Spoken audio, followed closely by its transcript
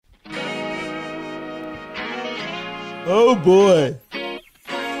Oh boy.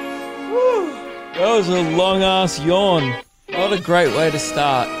 Whew. That was a long ass yawn. What a great way to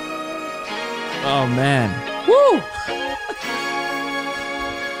start. Oh man. Woo!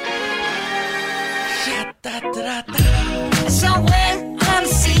 Somewhere on the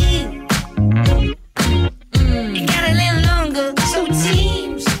sea. It got a little longer, so it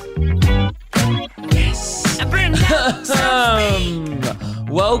seems. Yes. I burned out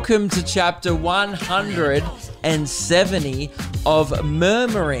Welcome to chapter 170 of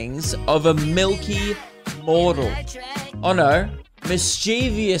Murmurings of a Milky Mortal. Oh no,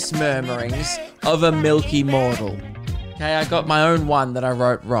 mischievous murmurings of a milky mortal. Okay, I got my own one that I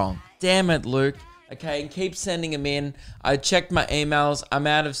wrote wrong. Damn it, Luke. Okay, and keep sending them in. I checked my emails. I'm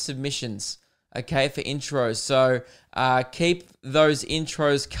out of submissions, okay, for intros. So keep those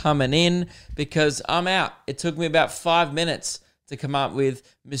intros coming in because I'm out. It took me about 5 minutes to come up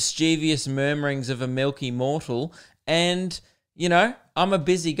with mischievous murmurings of a milky mortal. And, you know, I'm a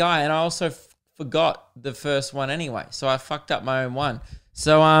busy guy and I also forgot the first one anyway. So I fucked up my own one.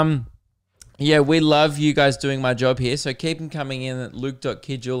 So, yeah, we love you guys doing my job here. So keep them coming in at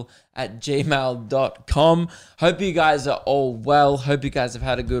luke.kidgel@gmail.com. Hope you guys are all well. Hope you guys have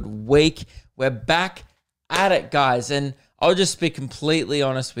had a good week. We're back at it, guys. And I'll just be completely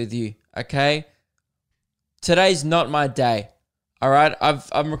honest with you, okay? Today's not my day, all right?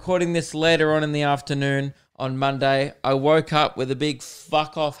 I'm recording this later on in the afternoon on Monday. I woke up with a big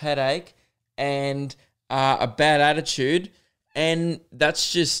fuck-off headache and a bad attitude. And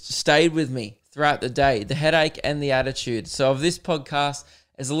that's just stayed with me throughout the day, the headache and the attitude. So if this podcast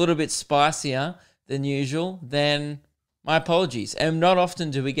is a little bit spicier than usual, then my apologies. And not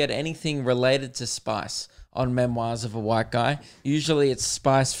often do we get anything related to spice on Memoirs of a White Guy. Usually it's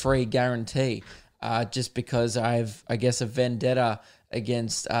spice-free guarantee, just because I've, I guess, a vendetta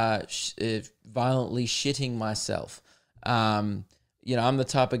against violently shitting myself. You know, I'm the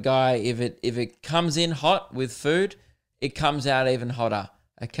type of guy, if it comes in hot with food, it comes out even hotter,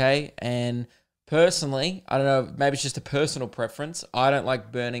 okay? And personally, I don't know, maybe it's just a personal preference. I don't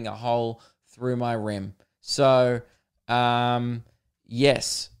like burning a hole through my rim. So,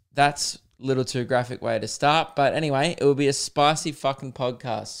 yes, that's a little too graphic way to start. But anyway, it will be a spicy fucking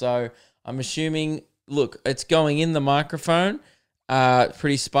podcast. So I'm assuming, look, it's going in the microphone,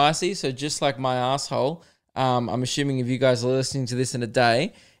 pretty spicy. So just like my asshole, I'm assuming if you guys are listening to this in a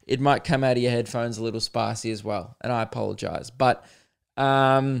day, it might come out of your headphones a little spicy as well, and I apologize. But,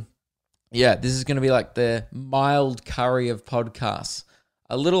 yeah, this is going to be like the mild curry of podcasts.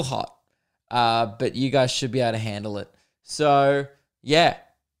 A little hot, but you guys should be able to handle it. So, yeah,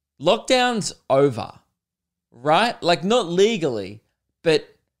 lockdown's over, right? Like, not legally, but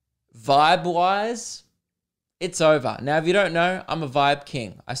vibe-wise, it's over. Now, if you don't know, I'm a vibe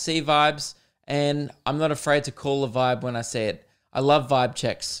king. I see vibes, and I'm not afraid to call a vibe when I see it. I love vibe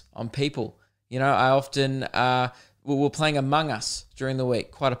checks on people. You know, I often, we were playing Among Us during the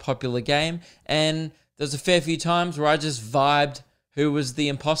week, quite a popular game. And there's a fair few times where I just vibed who was the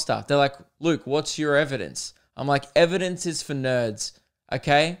imposter. They're like, Luke, what's your evidence? I'm like, evidence is for nerds,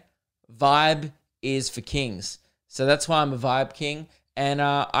 okay? Vibe is for kings. So that's why I'm a vibe king. And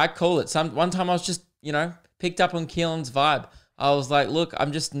I call it. One time I was just, you know, picked up on Keelan's vibe. I was like, look,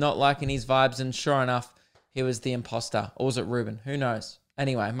 I'm just not liking his vibes. And sure enough, he was the imposter. Or was it Ruben? Who knows?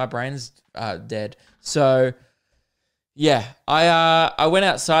 Anyway, my brain's dead. So, yeah. I went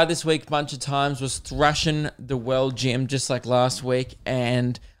outside this week a bunch of times, was thrashing the World Gym just like last week.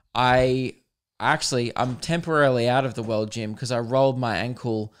 And I'm temporarily out of the World Gym because I rolled my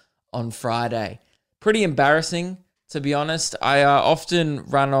ankle on Friday. Pretty embarrassing, to be honest. I often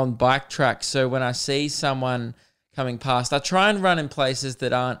run on bike tracks. So when I see someone coming past, I try and run in places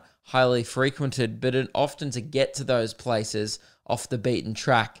that aren't highly frequented, but often to get to those places off the beaten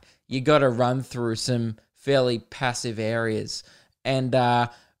track, you got to run through some fairly passive areas. And to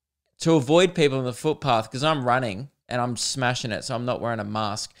avoid people on the footpath, because I'm running and I'm smashing it, so I'm not wearing a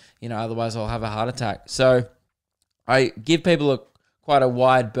mask, you know, otherwise I'll have a heart attack. So I give people quite a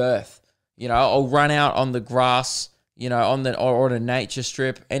wide berth. You know, I'll run out on the grass, you know, or on a nature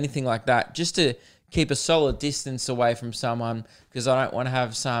strip, anything like that, just to keep a solid distance away from someone, because I don't want to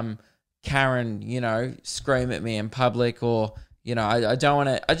have some Karen, you know, scream at me in public, or, you know, I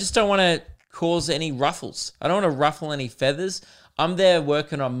just don't want to cause any ruffles. I don't want to ruffle any feathers. I'm there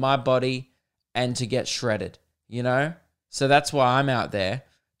working on my body and to get shredded, you know? So that's why I'm out there,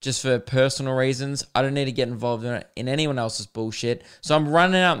 just for personal reasons. I don't need to get involved in anyone else's bullshit. So I'm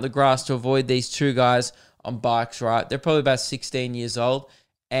running out in the grass to avoid these two guys on bikes, right? They're probably about 16 years old,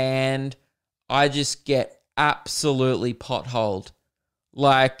 and I just get absolutely potholed.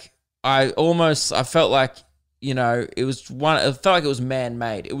 Like, I felt like you know, it felt like it was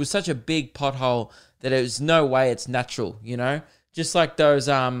man-made. It was such a big pothole that it was no way it's natural, you know? Just like those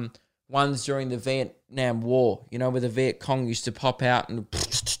ones during the Vietnam War, you know, where the Viet Cong used to pop out and,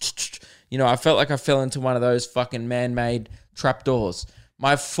 you know, I felt like I fell into one of those fucking man-made trapdoors.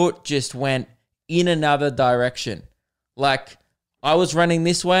 My foot just went in another direction. Like, I was running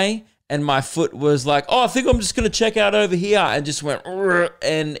this way and my foot was like, oh, I think I'm just going to check out over here, and just went,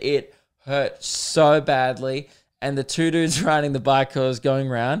 and it hurt so badly. And the two dudes riding the bike I was going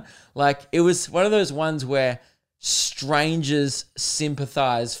around, like, it was one of those ones where strangers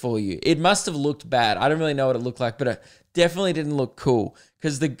sympathize for you. It must have looked bad. I don't really know what it looked like, but it definitely didn't look cool,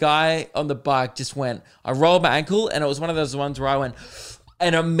 because the guy on the bike just went, I rolled my ankle, and it was one of those ones where I went,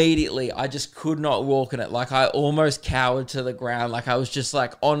 and immediately I just could not walk in it. Like, I almost cowered to the ground. Like, I was just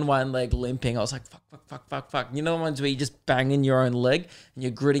like on one leg limping. I was like, fuck. You know the ones where you just banging your own leg and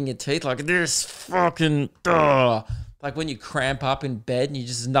you're gritting your teeth like this fucking, like when you cramp up in bed and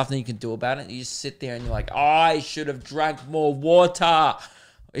there's nothing you can do about it. You just sit there and you're like, I should have drank more water.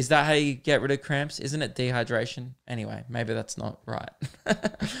 Is that how you get rid of cramps? Isn't it dehydration? Anyway, maybe that's not right.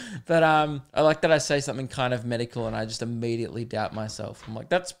 But I like that I say something kind of medical and I just immediately doubt myself. I'm like,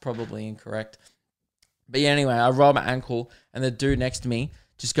 that's probably incorrect. But yeah, anyway, I roll my ankle and the dude next to me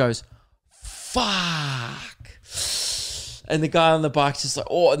just goes, fuck. And the guy on the bike's just like,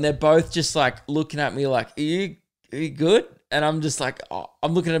 oh, and they're both just like looking at me like, are you good? And I'm just like, oh,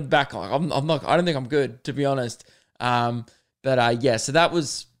 I'm looking at him back like, I'm not, I don't think I'm good, to be honest. But yeah, so that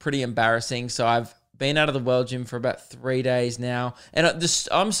was pretty embarrassing. So I've been out of the World Gym for about 3 days now. And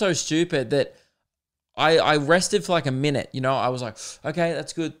I'm so stupid that I rested for like a minute. You know, I was like, okay,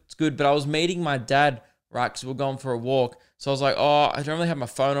 that's good. It's good. But I was meeting my dad, right, because we're going for a walk. So I was like, oh, I don't really have my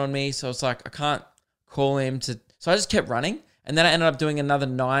phone on me. So I was like, I can't call him to. So I just kept running. And then I ended up doing another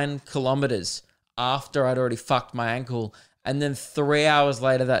 9 kilometers after I'd already fucked my ankle. And then 3 hours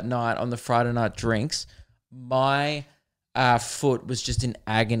later that night on the Friday night drinks, my foot was just in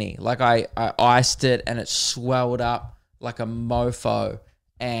agony. Like I iced it and it swelled up like a mofo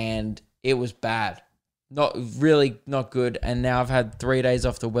and it was bad. Not good. And now I've had 3 days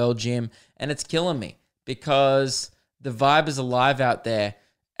off the World Gym and it's killing me because the vibe is alive out there.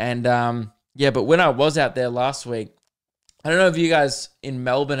 And yeah, but when I was out there last week, I don't know if you guys in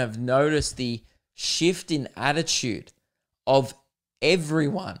Melbourne have noticed the shift in attitude of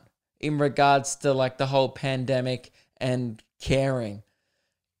everyone in regards to like the whole pandemic and caring.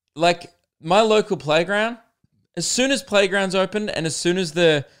 Like my local playground, as soon as playgrounds opened and as soon as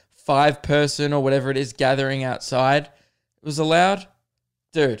the 5-person or whatever it is gathering outside was allowed,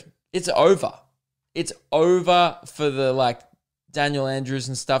 dude, it's over. It's over for the like Daniel Andrews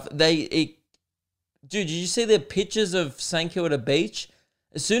and stuff. Dude, did you see the pictures of St. Kilda Beach?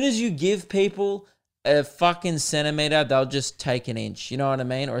 As soon as you give people a fucking centimeter, they'll just take an inch. You know what I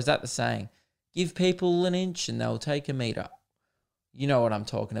mean? Or is that the saying? Give people an inch and they'll take a meter. You know what I'm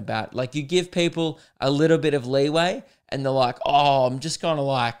talking about. Like you give people a little bit of leeway and they're like, oh, I'm just going to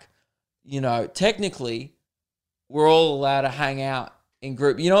like, you know, technically we're all allowed to hang out in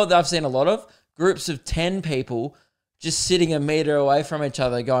group. You know what I've seen a lot of? Groups of 10 people just sitting a meter away from each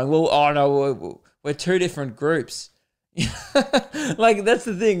other going, well, oh no, we're 2 different groups. Like that's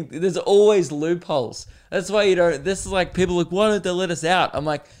the thing. There's always loopholes. That's why you don't, this is like people like, why don't they let us out? I'm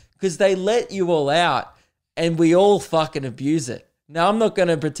like, because they let you all out and we all fucking abuse it. Now, I'm not going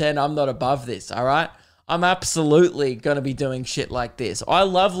to pretend I'm not above this, all right? I'm absolutely going to be doing shit like this. I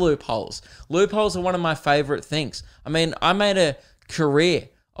love loopholes. Loopholes are one of my favorite things. I mean, I made a career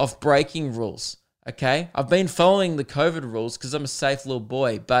of breaking rules, okay? I've been following the COVID rules because I'm a safe little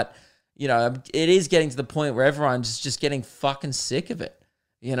boy, but, you know, it is getting to the point where everyone's just getting fucking sick of it,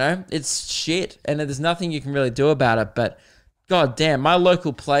 you know? It's shit, and there's nothing you can really do about it, but God damn, my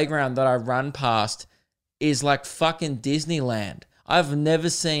local playground that I run past is like fucking Disneyland. I've never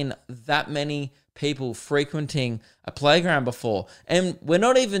seen that many people frequenting a playground before. And we're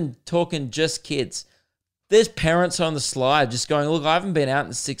not even talking just kids. There's parents on the slide just going, look, I haven't been out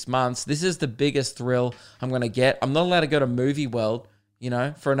in 6 months. This is the biggest thrill I'm going to get. I'm not allowed to go to Movie World, you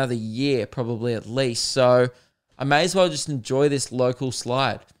know, for another year probably at least. So I may as well just enjoy this local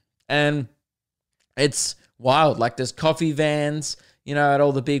slide. And it's wild. Like there's coffee vans, you know, at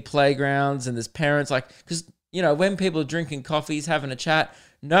all the big playgrounds, and there's parents like, because, you know, when people are drinking coffees, having a chat,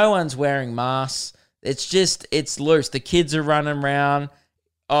 no one's wearing masks. It's loose. The kids are running around.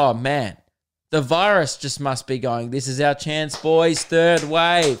 Oh man, the virus just must be going, this is our chance, boys. 3rd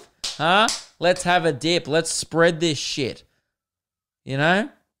wave, huh? Let's have a dip. Let's spread this shit. You know?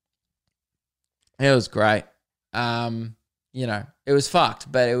 It was great. You know, it was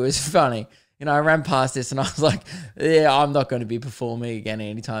fucked, but it was funny. I ran past this and I was like, yeah, I'm not going to be performing again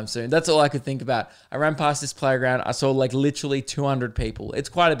anytime soon. That's all I could think about. I ran past this playground. I saw like literally 200 people. It's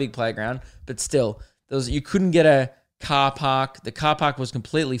quite a big playground, but still, you couldn't get a car park. The car park was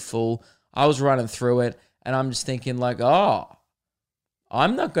completely full. I was running through it and I'm just thinking like, oh,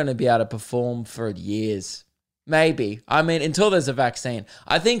 I'm not going to be able to perform for years. Maybe. I mean, until there's a vaccine.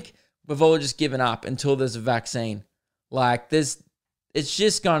 I think we've all just given up until there's a vaccine. Like it's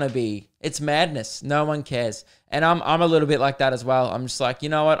just going to be, it's madness. No one cares. And I'm a little bit like that as well. I'm just like, you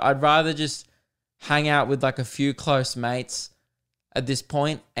know what? I'd rather just hang out with like a few close mates at this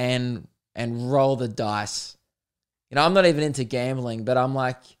point and roll the dice. I'm not even into gambling, but I'm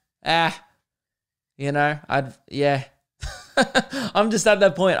like, yeah. I'm just at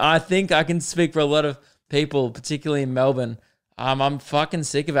that point. I think I can speak for a lot of people, particularly in Melbourne. I'm fucking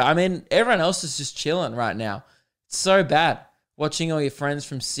sick of it. I mean, everyone else is just chilling right now. It's so bad. Watching all your friends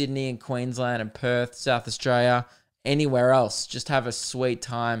from Sydney and Queensland and Perth, South Australia, anywhere else, just have a sweet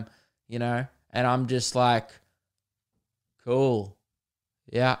time, And I'm just like, cool.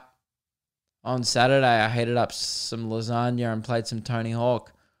 Yeah. On Saturday, I heated up some lasagna and played some Tony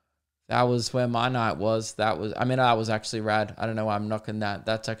Hawk. That was where my night was. That was actually rad. I don't know why I'm knocking that.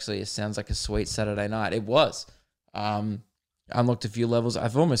 That's actually, it sounds like a sweet Saturday night. It was. Unlocked a few levels.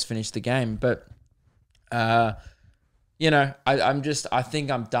 I've almost finished the game, but, I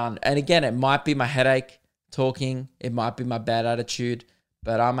think I'm done. And again, it might be my headache talking. It might be my bad attitude,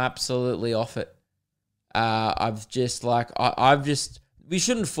 but I'm absolutely off it. We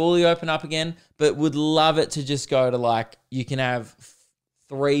shouldn't fully open up again, but would love it to just go to like, you can have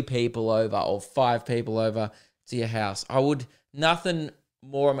 3 people over or 5 people over to your house. Nothing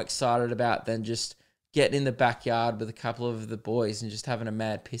more I'm excited about than just getting in the backyard with a couple of the boys and just having a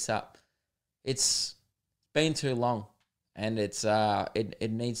mad piss up. It's been too long and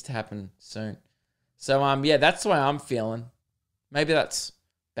it needs to happen soon. So, that's the way I'm feeling. Maybe that's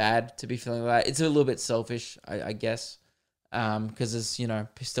bad to be feeling like that. It's a little bit selfish, I guess. Because there's,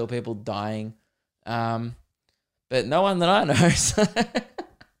 still people dying. But no one that I know.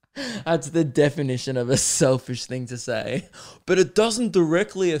 That's the definition of a selfish thing to say. But it doesn't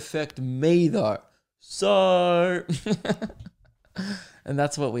directly affect me, though. So... And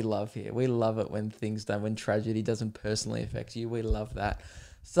that's what we love here. We love it when when tragedy doesn't personally affect you. We love that.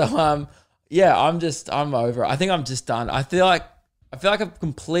 So, I'm over it. I think I'm just done. I feel like I've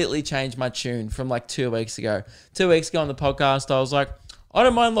completely changed my tune from like 2 weeks ago. 2 weeks ago on the podcast, I was like, I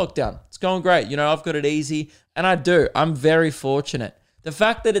don't mind lockdown. It's going great. I've got it easy. And I do. I'm very fortunate. The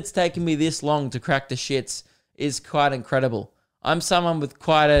fact that it's taken me this long to crack the shits is quite incredible. I'm someone with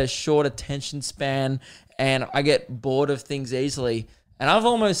quite a short attention span and I get bored of things easily. And I've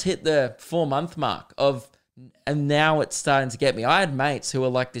almost hit the 4-month mark and now it's starting to get me. I had mates who were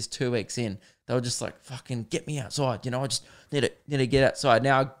like this 2 weeks in. They were just like, fucking get me outside. I just need to get outside.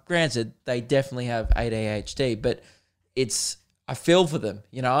 Now, granted, they definitely have ADHD, but I feel for them.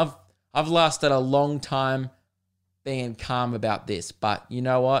 I've lasted a long time being calm about this, but you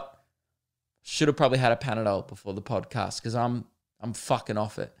know what? Should have probably had a Panadol before the podcast because I'm fucking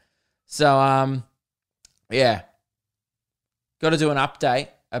off it. So, got to do an update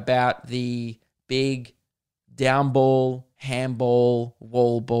about the big down ball, handball,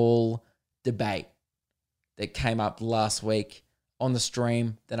 wall ball debate that came up last week on the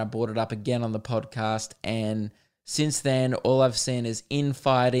stream. Then I brought it up again on the podcast. And since then, all I've seen is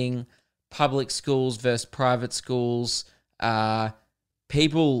infighting, public schools versus private schools,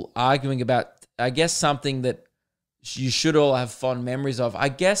 people arguing about, I guess, something that you should all have fond memories of. I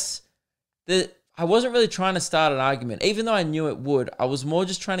guess that I wasn't really trying to start an argument. Even though I knew it would, I was more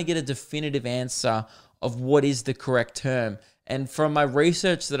just trying to get a definitive answer of what is the correct term. And from my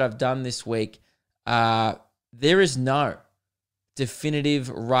research that I've done this week, there is no definitive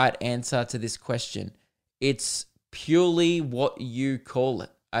right answer to this question. It's purely what you call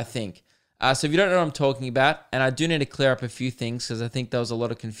it, I think. So if you don't know what I'm talking about, and I do need to clear up a few things because I think there was a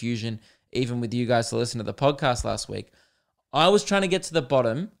lot of confusion even with you guys to listen to the podcast last week. I was trying to get to the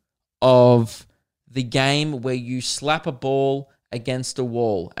bottom of the game where you slap a ball against a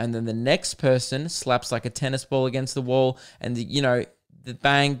wall and then the next person slaps like a tennis ball against the wall and the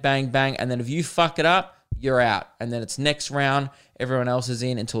bang, bang, bang. And then if you fuck it up, you're out. And then it's next round. Everyone else is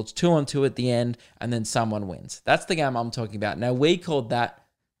in until it's 2-on-2 at the end and then someone wins. That's the game I'm talking about. Now, we called that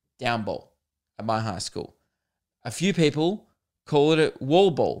down ball at my high school. A few people call it a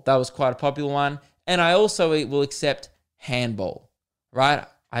wall ball. That was quite a popular one. And I also will accept handball, right?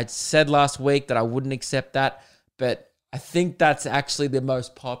 I said last week that I wouldn't accept that, but I think that's actually the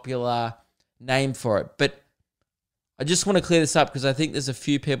most popular name for it. But I just want to clear this up because I think there's a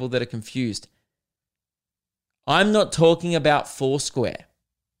few people that are confused. I'm not talking about Foursquare.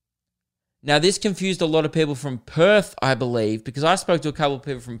 Now, this confused a lot of people from Perth, I believe, because I spoke to a couple of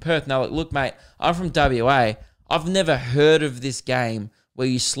people from Perth. Now, look, mate, I'm from WA. I've never heard of this game where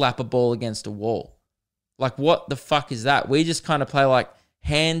you slap a ball against a wall. Like, what the fuck is that? We just kind of play like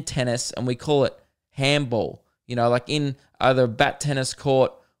hand tennis and we call it handball. You know, like in either a bat tennis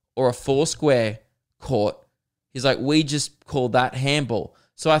court or a Foursquare court. He's like, we just call that handball.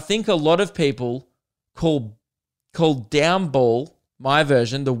 So I think a lot of people call down ball, my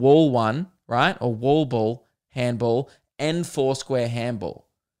version, the wall one, right? Or wall ball, handball, and Foursquare handball.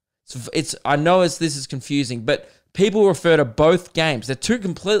 So I know this is confusing, but people refer to both games. They're two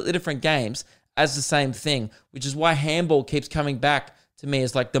completely different games as the same thing, which is why handball keeps coming back to me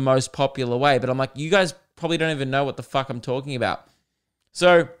as like the most popular way. But I'm like, you guys probably don't even know what the fuck I'm talking about.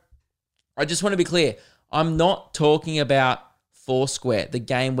 So I just want to be clear. I'm not talking about Foursquare, the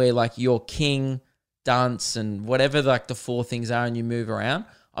game where like you're king, dunce, and whatever like the four things are and you move around.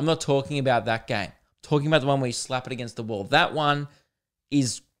 I'm not talking about that game. I'm talking about the one where you slap it against the wall. That one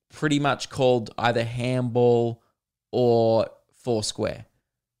is pretty much called either handball or Foursquare.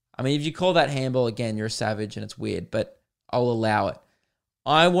 I mean, if you call that handball, again, you're a savage and it's weird, but I'll allow it.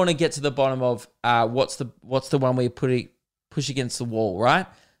 I want to get to the bottom of what's the one where you push against the wall, right?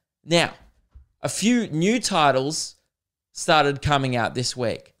 Now, a few new titles started coming out this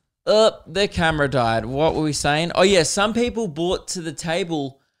week. The camera died. What were we saying? Oh, yeah, some people brought to the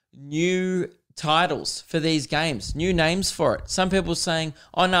table new titles for these games, new names for it. Some people saying,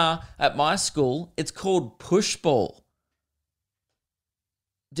 oh, nah, at my school, it's called push ball.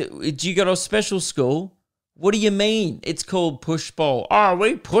 Do you go to a special school? What do you mean it's called push ball? Oh,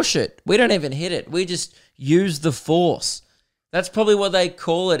 we push it. We don't even hit it. We just use the force. That's probably what they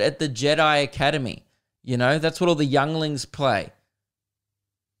call it at the Jedi Academy. You know, that's what all the younglings play.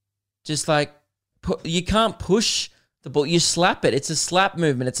 Just like, you can't push the ball. You slap it. It's a slap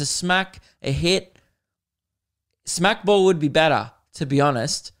movement. It's a smack, a hit. Smack ball would be better, to be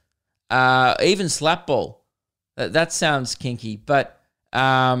honest. Even slap ball. That sounds kinky. But,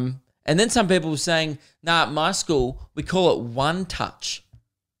 and then some people were saying, nah, at my school, we call it one touch.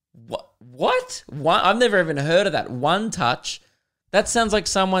 What? I've never even heard of that. One touch. That sounds like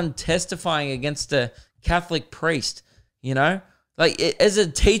someone testifying against a Catholic priest, you know? Like, as a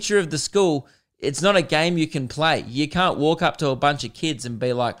teacher of the school, it's not a game you can play. You can't walk up to a bunch of kids and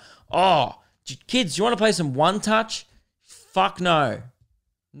be like, oh, kids, do you want to play some one touch? Fuck no.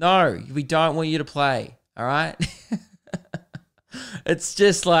 No, we don't want you to play, all right? It's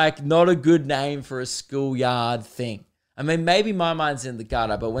just like not a good name for a schoolyard thing. I mean, maybe my mind's in the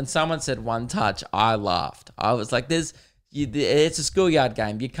gutter, but when someone said one touch, I laughed. I was like, it's a schoolyard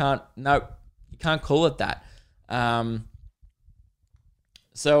game. You can't call it that.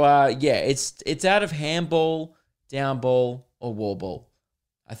 It's out of handball, down ball, or wall ball,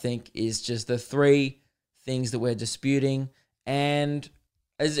 I think is just the three things that we're disputing. And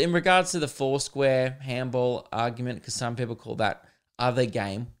as in regards to the Foursquare handball argument, because some people call that other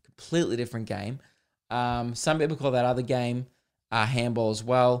game, completely different game. Some people call that other game handball as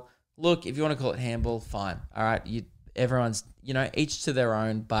well. Look, if you want to call it handball, fine. All right, everyone's, each to their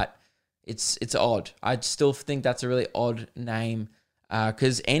own, but it's odd. I still think that's a really odd name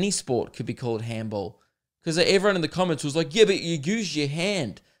because any sport could be called handball. Because everyone in the comments was like, yeah, but you use your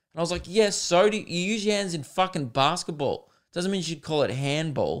hand. And I was like, yes, so do you use your hands in fucking basketball. Doesn't mean you should call it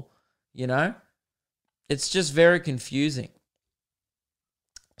handball, It's just very confusing.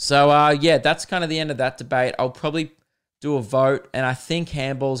 So, that's kind of the end of that debate. I'll probably do a vote, and I think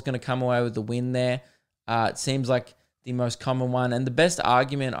handball is going to come away with the win there. It seems like the most common one. And the best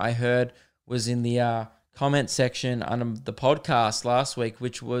argument I heard was in the comment section on the podcast last week,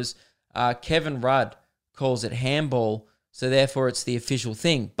 which was Kevin Rudd calls it handball, so therefore it's the official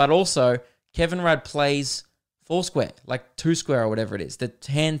thing. But also, Kevin Rudd plays Foursquare, like two square or whatever it is, the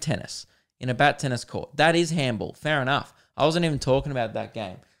hand tennis in a bat tennis court. That is handball. Fair enough. I wasn't even talking about that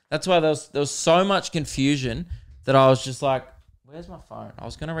game. That's why there was so much confusion that I was just like, where's my phone? I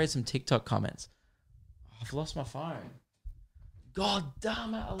was going to read some TikTok comments. I've lost my phone. God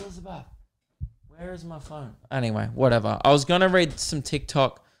damn it, Elizabeth. Where is my phone? Anyway, whatever. I was going to read some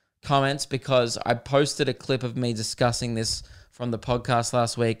TikTok comments because I posted a clip of me discussing this from the podcast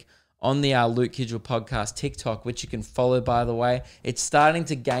last week on the Luke Kidgel podcast TikTok, which you can follow, by the way. It's starting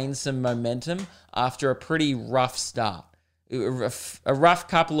to gain some momentum after a pretty rough start. A rough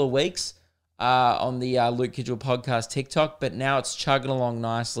couple of weeks on the Luke Kidgel podcast TikTok, but now it's chugging along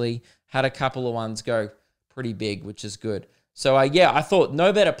nicely. Had a couple of ones go pretty big, which is good. So, I thought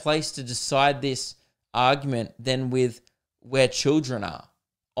no better place to decide this argument than with where children are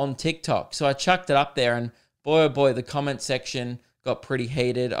on TikTok. So I chucked it up there, and boy, oh boy, the comment section got pretty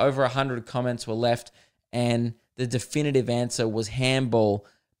heated. Over 100 comments were left, and the definitive answer was handball.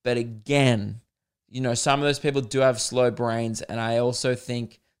 But again, some of those people do have slow brains, and I also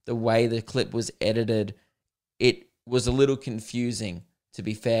think the way the clip was edited, it was a little confusing, to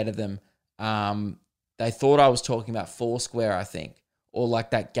be fair to them. They thought I was talking about Foursquare, I think, or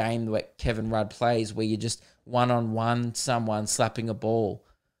like that game that Kevin Rudd plays where you're just one-on-one someone slapping a ball.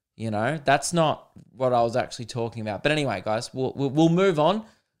 That's not what I was actually talking about. But anyway, guys, we'll move on.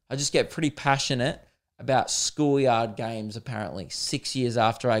 I just get pretty passionate about schoolyard games, apparently. 6 years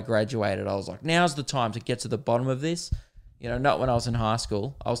after I graduated, I was like, now's the time to get to the bottom of this. Not when I was in high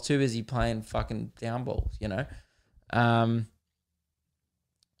school. I was too busy playing fucking down balls,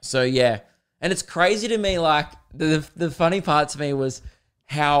 So, yeah. And it's crazy to me, like, the funny part to me was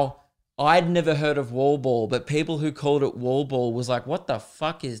how I'd never heard of wall ball, but people who called it wall ball was like, what the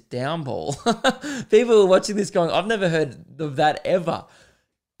fuck is down ball? People were watching this going, I've never heard of that ever.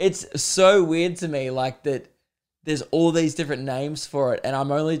 It's so weird to me, like, that there's all these different names for it, and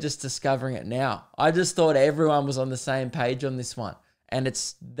I'm only just discovering it now. I just thought everyone was on the same page on this one, and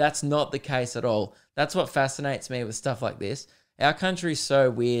that's not the case at all. That's what fascinates me with stuff like this. Our country's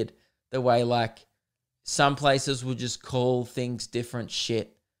so weird, the way, like, some places will just call things different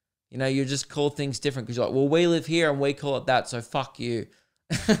shit. You just call things different because you're like, well, we live here and we call it that, so fuck you.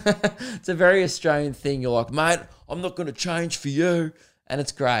 It's a very Australian thing. You're like, mate, I'm not going to change for you. And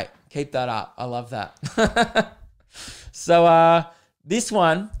it's great. Keep that up. I love that. So this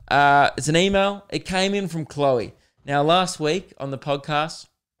one, it's an email. It came in from Chloe. Now, last week on the podcast,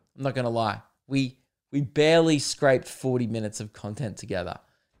 I'm not going to lie, we barely scraped 40 minutes of content together.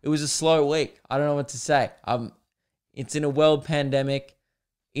 It was a slow week. I don't know what to say. It's in a world pandemic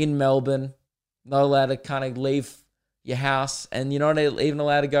in Melbourne. Not allowed to kind of leave your house, and you're not even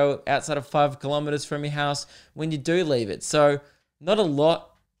allowed to go outside of 5 kilometers from your house when you do leave it. So not a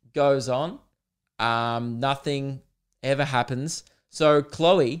lot goes on. Nothing ever happens. So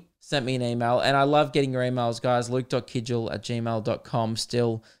Chloe sent me an email, and I love getting your emails, guys. luke.kidgel@gmail.com.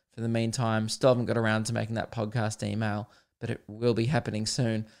 Still, for the meantime, still haven't got around to making that podcast email, but it will be happening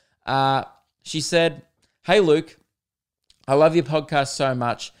soon. She said, hey, Luke, I love your podcast so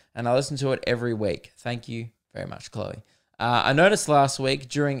much, and I listen to it every week. Thank you very much, Chloe. I noticed last week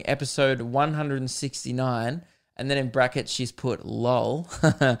during episode 169, and then in brackets she's put lol,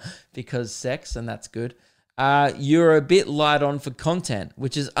 because sex, and that's good. You're a bit light on for content,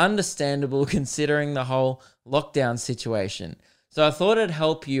 which is understandable considering the whole lockdown situation. So I thought I'd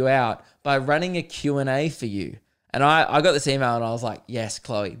help you out by running a Q&A for you. And I got this email and I was like, yes,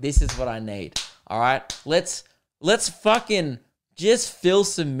 Chloe, this is what I need. All right, let's fucking just fill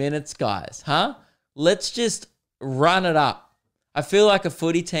some minutes, guys, huh? Let's just run it up. I feel like a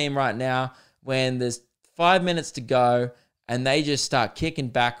footy team right now when there's 5 minutes to go and they just start kicking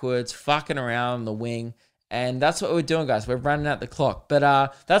backwards, fucking around on the wing. And that's what we're doing, guys. We're running out the clock.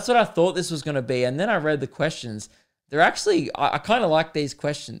 But that's what I thought this was going to be. And then I read the questions. They're actually, I kind of like these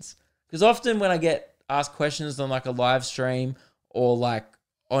questions. Because often when I get asked questions on like a live stream or like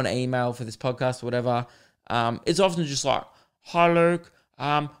on email for this podcast or whatever, it's often just like, hi, Luke,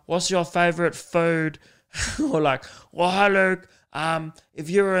 what's your favorite food? Or like, well, hi, Luke, if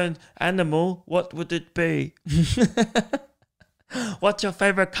you were an animal, what would it be? What's your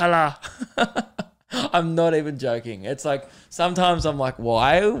favorite color? I'm not even joking. It's like, sometimes I'm like,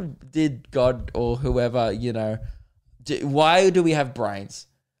 why did God or whoever, why do we have brains?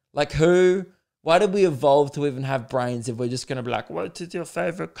 Like why did we evolve to even have brains if we're just going to be like, what is your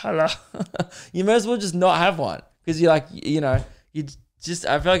favorite color? You may as well just not have one. Because you're like, you just,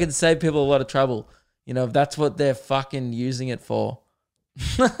 I feel like it'd save people a lot of trouble. If that's what they're fucking using it for.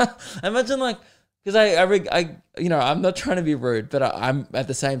 Imagine like, because I'm not trying to be rude, but I'm at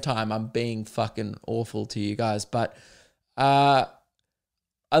the same time, I'm being fucking awful to you guys. But I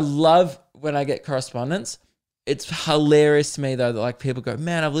love when I get correspondence. It's hilarious to me though that like people go,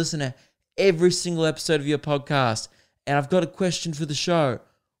 man, I've listened to every single episode of your podcast and I've got a question for the show.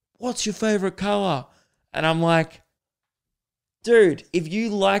 What's your favorite color? And I'm like, dude, if you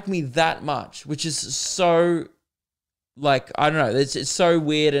like me that much, which is so like, I don't know, it's so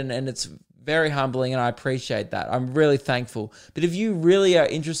weird and it's very humbling and I appreciate that. I'm really thankful. But if you really are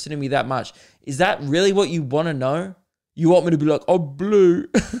interested in me that much, is that really what you want to know? You want me to be like, oh, blue?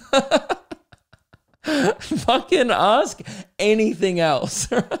 Fucking ask anything else.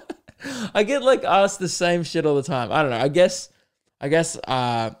 I get like asked the same shit all the time. I don't know. I guess,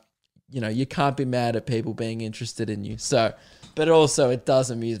 you can't be mad at people being interested in you. So But also, it does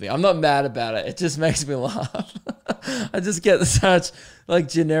amuse me. I'm not mad about it. It just makes me laugh. I just get such like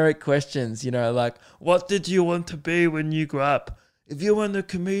generic questions, you know, like, what did you want to be when you grew up? If you weren't a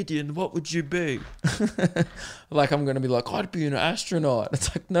comedian, what would you be? Like, I'm going to be like, I'd be an astronaut.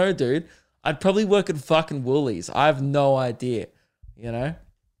 It's like, no, dude. I'd probably work at fucking Woolies. I have no idea, you know?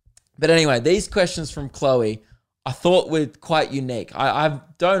 But anyway, these questions from Chloe I thought were quite unique. I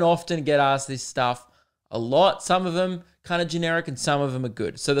don't often get asked this stuff a lot. Some of them kind of generic and some of them are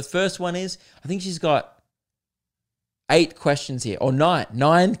good. So the first one is, I think she's got 8 questions here, or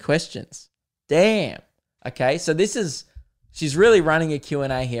 9 questions. Damn. Okay, so she's really running a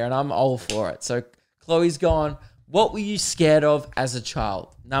Q&A here and I'm all for it. So Chloe's gone, what were you scared of as a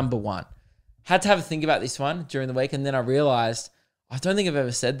child? Number 1. Had to have a think about this one during the week and then I realized, I don't think I've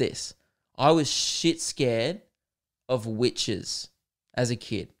ever said this. I was shit scared of witches as a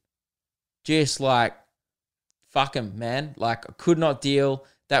kid. Just like, fuck 'em, man. Like, I could not deal.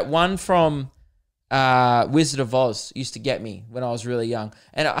 That one from Wizard of Oz used to get me when I was really young.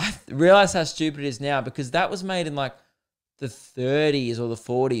 And I realize how stupid it is now because that was made in like the 30s or the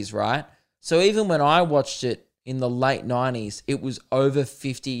 40s, right? So even when I watched it in the late 90s, it was over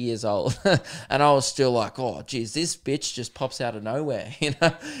 50 years old. And I was still like, oh, geez, this bitch just pops out of nowhere. You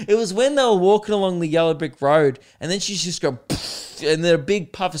know, it was when they were walking along the yellow brick road and then she'd just go, and then a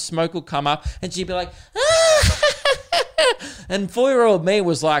big puff of smoke will come up and she'd be like, ah! And 4-year-old me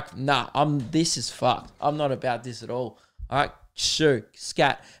was like, nah, this is fucked. I'm not about this at all. All right, shoo,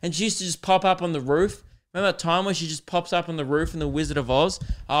 scat. And she used to just pop up on the roof. Remember that time where she just pops up on the roof in the Wizard of Oz?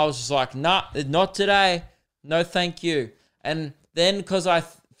 I was just like, nah, not today. No, thank you. And then because I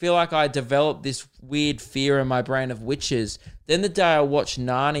feel like I developed this weird fear in my brain of witches, then the day I watched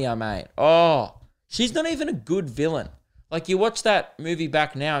Narnia, mate, oh, she's not even a good villain. Like, you watch that movie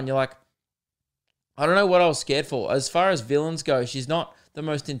back now and you're like, I don't know what I was scared for. As far as villains go, she's not the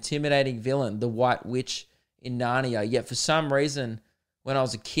most intimidating villain, the White Witch in Narnia. Yet for some reason, when I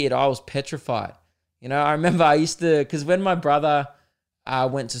was a kid, I was petrified. You know, I remember I used to, because when my brother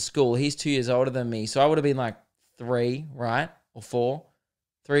went to school, he's 2 years older than me. So I would have been like 3, right? Or 4.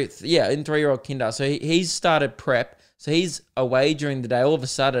 3, yeah, in 3-year-old kinder. So he's started prep. So he's away during the day. All of a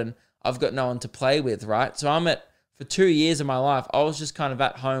sudden, I've got no one to play with, right? So for 2 years of my life, I was just kind of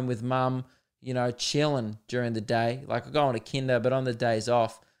at home with mum, you know, chilling during the day. Like, I go on to kinder, but on the days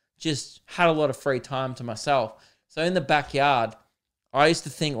off, just had a lot of free time to myself. So in the backyard, I used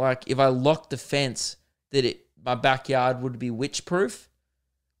to think, like, if I locked the fence, that my backyard would be witch-proof,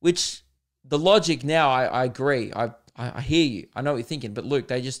 which the logic now, I agree. I hear you. I know what you're thinking. But, Luke,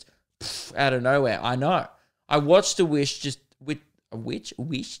 they just, out of nowhere. I know. I watched a wish just with a wish,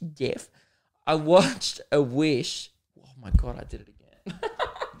 Jeff. I watched a wish. Oh, my God, I did it again.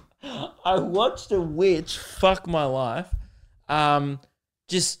 I watched a witch fuck my life.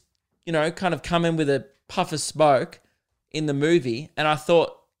 Just, you know, kind of come in with a puff of smoke in the movie. And I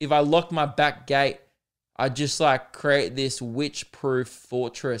thought if I lock my back gate, I'd just like create this witch-proof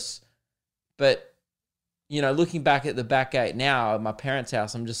fortress. But, you know, looking back at the back gate now at my parents'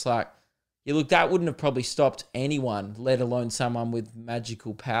 house, I'm just like, yeah, look, that wouldn't have probably stopped anyone, let alone someone with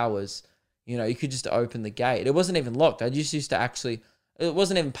magical powers. You know, you could just open the gate. It wasn't even locked. I just used to actually, it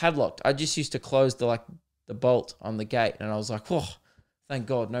wasn't even padlocked. I just used to close the bolt on the gate. And I was like, oh, thank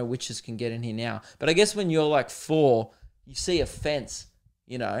God, no witches can get in here now. But I guess when you're like 4, you see a fence,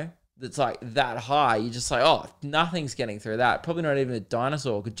 you know, that's like that high. You're just like, oh, nothing's getting through that. Probably not even a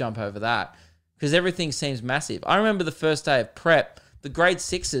dinosaur could jump over that because everything seems massive. I remember the first day of prep, the grade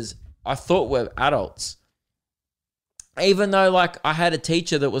 6s I thought were adults. Even though like I had a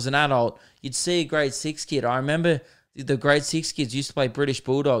teacher that was an adult, you'd see a grade 6 kid. I remember the grade 6 kids used to play British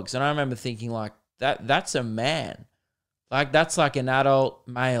Bulldogs. And I remember thinking like, that's a man. Like that's like an adult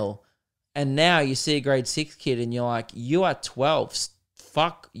male. And now you see a grade 6 kid and you're like, you are 12.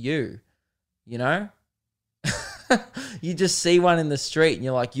 Fuck you. You know? You just see one in the street and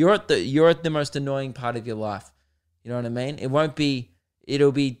you're like, you're at the most annoying part of your life. You know what I mean?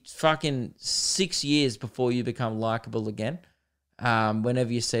 It'll be fucking 6 years before you become likable again.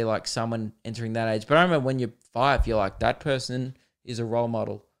 Whenever you see like someone entering that age. But I remember when you're 5, you're like, that person is a role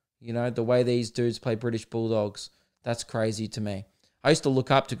model. You know, the way these dudes play British Bulldogs, that's crazy to me. I used to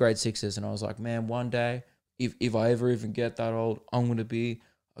look up to grade 6s and I was like, man, one day, if I ever even get that old, I'm going to be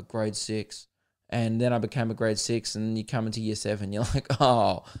a grade 6. And then I became a grade 6 and you come into year 7, you're like,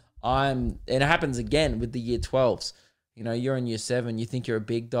 oh, and it happens again with the year 12s. You know, you're in year 7, you think you're a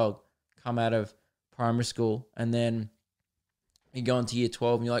big dog, come out of primary school, and then you go into year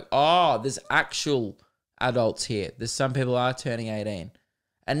 12 and you're like, oh, there's actual adults here. There's some people are turning 18.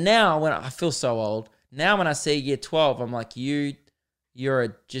 And now when I feel so old, Now when I see year 12, I'm like, you're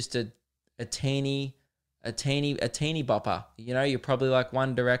just a teeny bopper. You know, you're probably like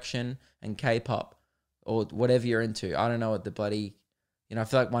One Direction and K-pop or whatever you're into. I don't know what the bloody, you know, I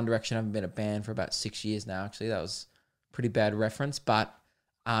feel like One Direction haven't been a band for about 6 years now. Actually, that was a pretty bad reference, but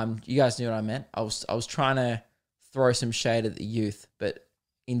you guys knew what I meant. I was trying to throw some shade at the youth, but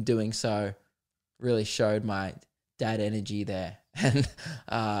in doing so, really showed my dad energy there and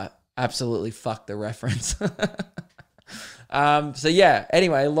absolutely fucked the reference. So yeah,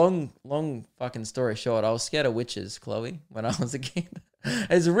 anyway, long fucking story short, I was scared of witches, Chloe, when I was a kid.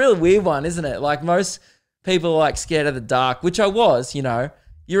 It's a real weird one, isn't it? Like most people are like scared of the dark, which I was, you know.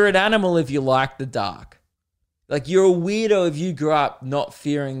 You're an animal if you like the dark. Like you're a weirdo if you grew up not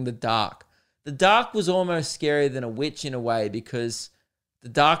fearing the dark. The dark was almost scarier than a witch in a way because the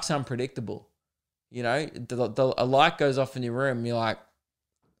dark's unpredictable. You know, a light goes off in your room and you're like,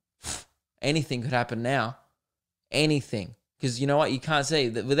 anything could happen now. Anything. Because you know what? You can't see.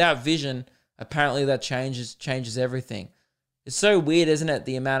 Without vision, apparently that changes everything. It's so weird, isn't it?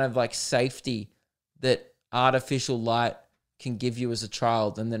 The amount of like safety that artificial light can give you as a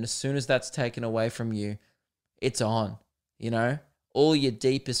child. And then as soon as that's taken away from you, it's on, you know? All your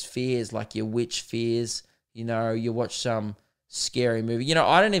deepest fears, like your witch fears, you know, you watch some scary movie. You know,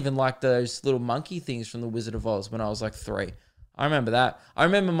 I don't even like those little monkey things from The Wizard of Oz when I was like 3. I remember that. I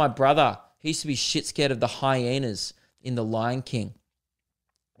remember my brother, he used to be shit scared of the hyenas in The Lion King.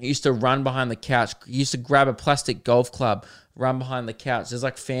 He used to run behind the couch. He used to grab a plastic golf club, run behind the couch. There's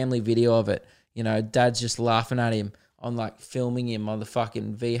like family video of it. You know, dad's just laughing at him on like filming him on the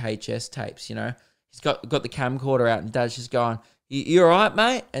fucking VHS tapes, you know. He's got the camcorder out and dad's just going, you all right,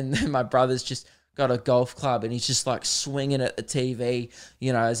 mate? And then my brother's just got a golf club and he's just like swinging at the TV,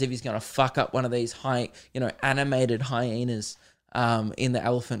 you know, as if he's going to fuck up one of these animated hyenas in the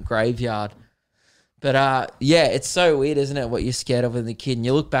elephant graveyard. But yeah, it's so weird, isn't it, what you're scared of as a kid? And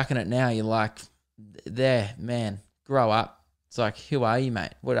you look back on it now, you're like, there, man, grow up. It's like, who are you,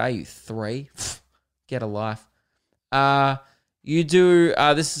 mate? What are you, 3? Get a life. You do,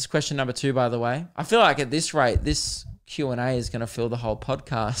 this is question number 2, by the way. I feel like at this rate, this Q&A is going to fill the whole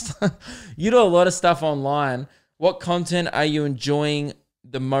podcast. You do a lot of stuff online. What content are you enjoying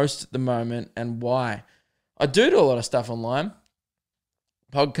the most at the moment and why? I do a lot of stuff online.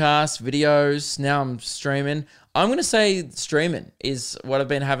 Podcasts, videos, now I'm streaming. I'm going to say streaming is what I've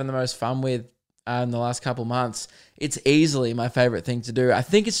been having the most fun with in the last couple months. It's easily my favorite thing to do. I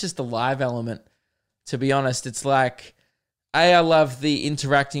think it's just the live element, to be honest. It's like, I love the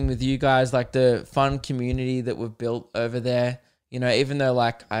interacting with you guys, like the fun community that we've built over there. You know, even though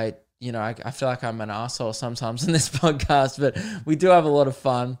like I feel like I'm an asshole sometimes in this podcast, but we do have a lot of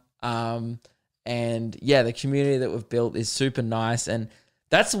fun. And yeah, the community that we've built is super nice. And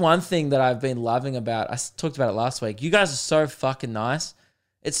that's one thing that I've been loving about. I talked about it last week. You guys are so fucking nice.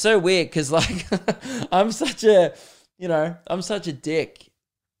 It's so weird because like I'm such a dick.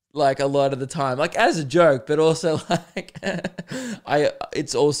 Like a lot of the time, like as a joke, but also like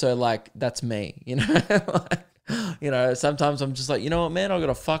it's also like that's me, you know. Like, you know, sometimes I'm just like, you know what, man, I got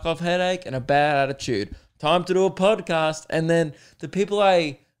a fuck off headache and a bad attitude. Time to do a podcast, and then the people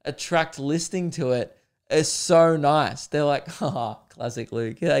I attract listening to it is so nice. They're like, classic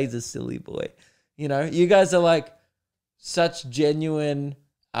Luke. Yeah, he's a silly boy. You know, you guys are like such genuine,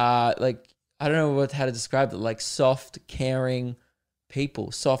 like I don't know how to describe it, like soft, caring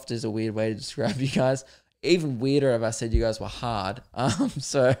people. Soft is a weird way to describe you guys. Even weirder if I said you guys were hard.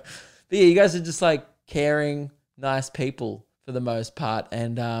 But yeah, you guys are just like caring, nice people for the most part.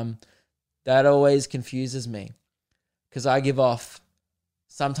 And that always confuses me because I give off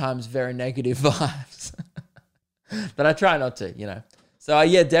sometimes very negative vibes. But I try not to, you know. So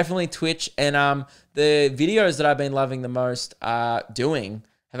yeah, definitely Twitch. And the videos that I've been loving the most doing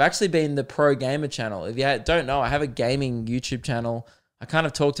have actually been the Pro Gamer channel. If you don't know, I have a gaming YouTube channel. I kind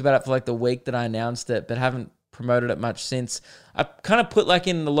of talked about it for like the week that I announced it, but haven't promoted it much since. I kind of put like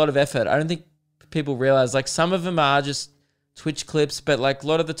in a lot of effort. I don't think people realize like some of them are just Twitch clips, but like a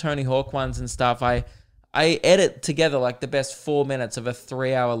lot of the Tony Hawk ones and stuff, I edit together like the best 4 minutes of a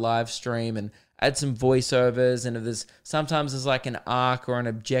 3-hour live stream and add some voiceovers. And if sometimes there's like an arc or an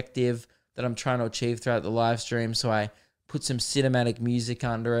objective that I'm trying to achieve throughout the live stream. So I put some cinematic music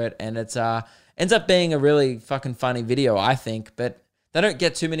under it, and it's ends up being a really fucking funny video, I think, but they don't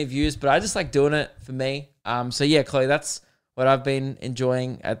get too many views, but I just like doing it for me. So yeah, Chloe, that's what I've been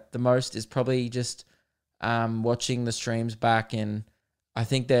enjoying at the most is probably just watching the streams back, and I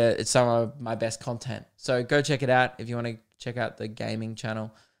think that it's some of my best content. So go check it out if you want to check out the gaming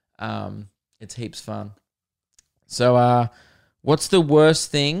channel. It's heaps fun. So What's the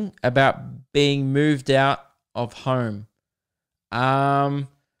worst thing about being moved out of home?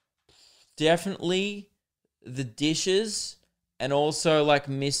 Definitely the dishes and also like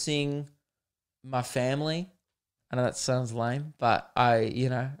missing my family. I know that sounds lame, but I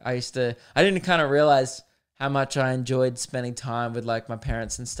didn't kind of realize how much I enjoyed spending time with like my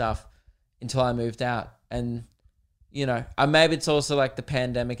parents and stuff until I moved out. And, maybe it's also like the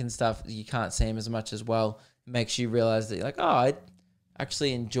pandemic and stuff. You can't see them as much as well. It makes you realize that you're like, oh, I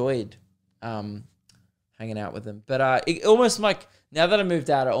actually enjoyed hanging out with them. But it almost like now that I moved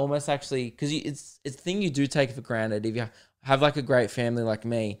out, it almost actually, because it's a thing you do take for granted. If you have like a great family like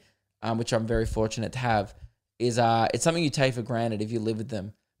me, which I'm very fortunate to have, is it's something you take for granted if you live with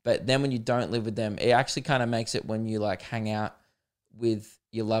them. But then when you don't live with them, it actually kind of makes it, when you like hang out with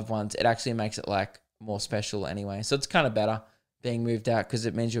your loved ones, it actually makes it like more special anyway. So it's kind of better being moved out because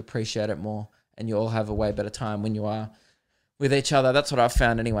it means you appreciate it more and you all have a way better time when you are with each other. That's what I've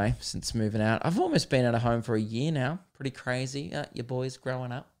found anyway since moving out. I've almost been out of home for a year now. Pretty crazy. Your boy's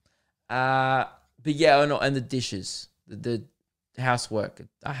growing up. But yeah, and the dishes, the housework,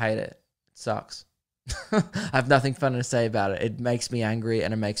 I hate it. It sucks. I have nothing fun to say about it. It makes me angry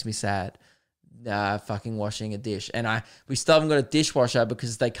and it makes me sad. Fucking washing a dish. And we still haven't got a dishwasher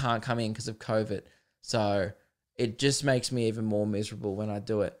because they can't come in because of COVID. So it just makes me even more miserable when I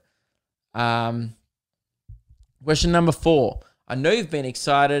do it. Question number 4. I know you've been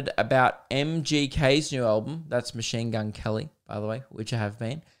excited about MGK's new album. That's Machine Gun Kelly, by the way, which I have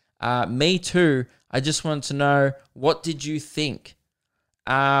been. Me too. I just want to know, what did you think?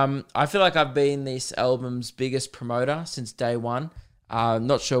 I feel like I've been this album's biggest promoter since day one.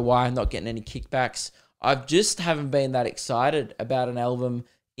 Not sure why. I'm not getting any kickbacks. I just haven't been that excited about an album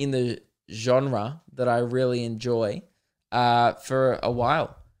in the genre that I really enjoy for a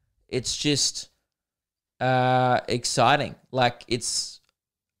while. It's just exciting. Like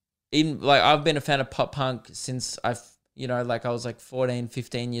I've been a fan of pop punk since I was like 14,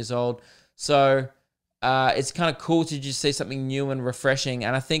 15 years old. So it's kind of cool to just see something new and refreshing.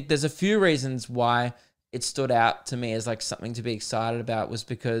 And I think there's a few reasons why it stood out to me as like something to be excited about, was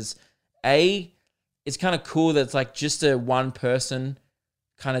because it's kind of cool that it's like just a one person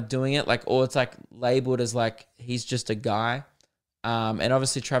kind of doing it, like, or it's like labeled as like he's just a guy. And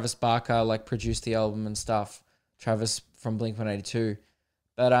obviously Travis Barker like produced the album and stuff. Travis from Blink-182.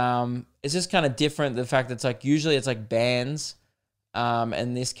 But it's just kind of different, the fact that it's like usually it's like bands.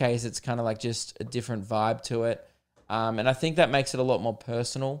 In this case, it's kind of like just a different vibe to it. And I think that makes it a lot more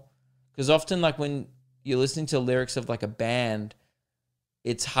personal, because often like when you're listening to lyrics of like a band,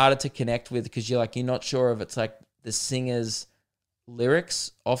 it's harder to connect with because you're not sure if it's like the singer's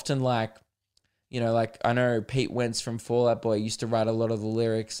lyrics. Often like I know Pete Wentz from Fall Out Boy used to write a lot of the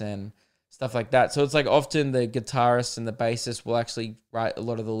lyrics and stuff like that. So it's like often the guitarist and the bassist will actually write a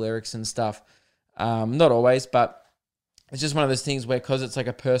lot of the lyrics and stuff. Not always, but it's just one of those things where, because it's like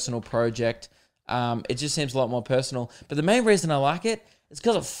a personal project, it just seems a lot more personal. But the main reason I like it is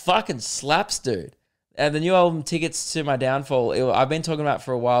because it fucking slaps, dude. The new album, Tickets to My Downfall, I've been talking about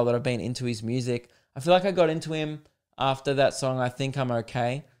for a while that I've been into his music. I feel like I got into him after that song, I Think I'm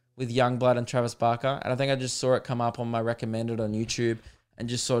Okay, with Youngblood and Travis Barker. And I think I just saw it come up on my recommended on YouTube and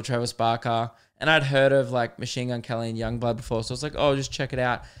just saw Travis Barker. And I'd heard of like Machine Gun Kelly and Youngblood before. So I was like, oh, just check it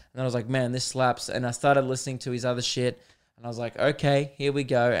out. And then I was like, man, this slaps. And I started listening to his other shit. And I was like, okay, here we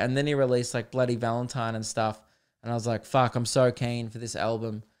go. And then he released like Bloody Valentine and stuff. And I was like, fuck, I'm so keen for this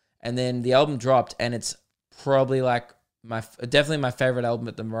album. And then the album dropped, and it's probably like definitely my favorite album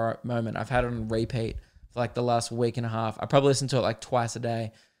at the moment. I've had it on repeat for like the last week and a half. I probably listen to it like twice a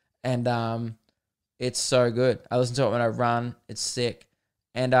day. And it's so good. I listen to it when I run. It's sick.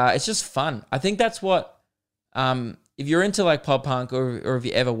 And it's just fun. I think that's what, if you're into like pop punk or if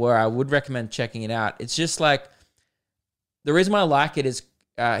you ever were, I would recommend checking it out. It's just like, the reason why I like it is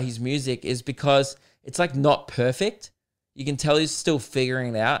his music is because it's like not perfect. You can tell he's still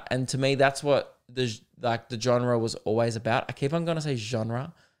figuring it out. And to me, that's what the genre was always about. I keep on going to say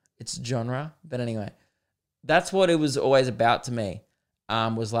genre. It's genre. But anyway, that's what it was always about to me.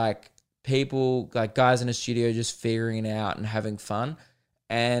 Was like people, like guys in a studio just figuring it out and having fun.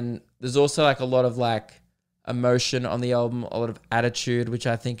 And there's also like a lot of like emotion on the album, a lot of attitude, which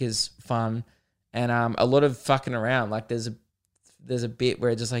I think is fun. And a lot of fucking around. Like there's a bit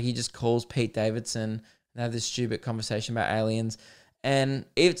where just like he just calls Pete Davidson and have this stupid conversation about aliens. And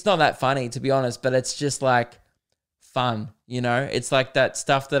it's not that funny, to be honest, but it's just like fun, It's like that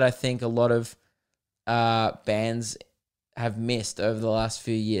stuff that I think a lot of bands have missed over the last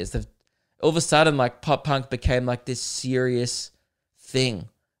few years. All of a sudden, like pop punk became like this serious thing.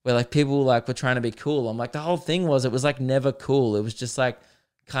 where like people like were trying to be cool. I'm like, the whole thing was, it was like never cool. It was just like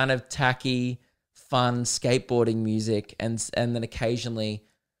kind of tacky, fun skateboarding music, and then occasionally,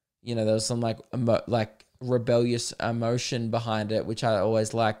 you know, there was some like like rebellious emotion behind it, which I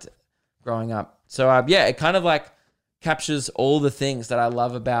always liked growing up. So yeah, it kind of like captures all the things that I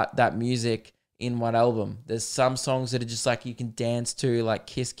love about that music in one album. There's some songs that are just like you can dance to, like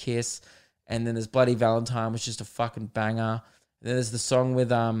Kiss Kiss, and then there's Bloody Valentine, which is just a fucking banger. And then there's the song with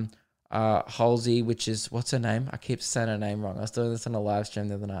Halsey, which is, what's her name? I keep saying her name wrong. I was doing this on a live stream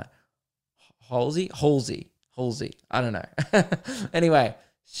the other night. Halsey. I don't know. Anyway,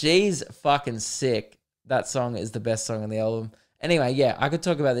 she's fucking sick. That song is the best song on the album. Anyway, yeah, I could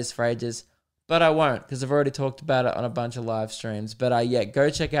talk about this for ages, but I won't, because I've already talked about it on a bunch of live streams. But yeah, go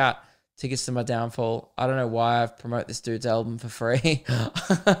check out Tickets to My Downfall. I don't know why I've promoted this dude's album for free,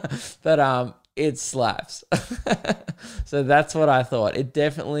 but it slaps. So that's what I thought. It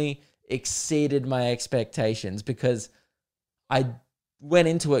definitely exceeded my expectations, because I went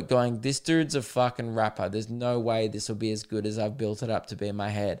into it going, this dude's a fucking rapper. There's no way this will be as good as I've built it up to be in my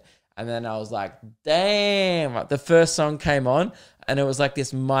head. And then I was like, damn. The first song came on, and it was like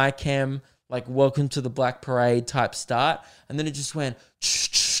this My Chem, like Welcome to the Black Parade type start. And then it just went,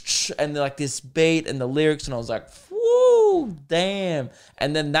 and like this beat and the lyrics, and I was like, whoo, damn.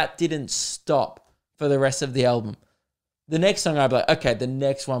 And then that didn't stop for the rest of the album. The next song I'd be like, okay, the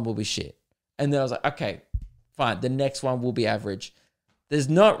next one will be shit. And then I was like, okay, fine, the next one will be average. There's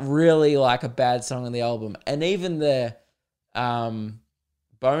not really like a bad song on the album. And even the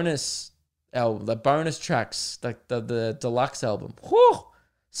bonus tracks, like the deluxe album, whew,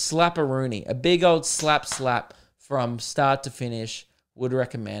 slap-a-rooney. A big old slap from start to finish. Would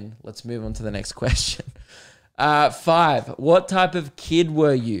recommend. Let's move on to the next question. 5. What type of kid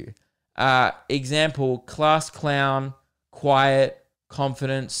were you? Example, class clown, quiet,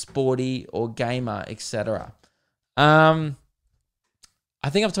 confident, sporty, or gamer, etc. I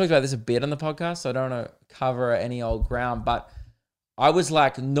think I've talked about this a bit on the podcast, so I don't want to cover any old ground, but I was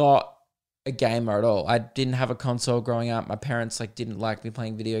like not a gamer at all. I didn't have a console growing up. My parents like didn't like me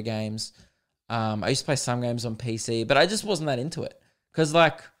playing video games. I used to play some games on PC, but I just wasn't that into it, because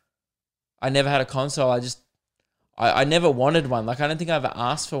like I never had a console. I never wanted one. Like I don't think I ever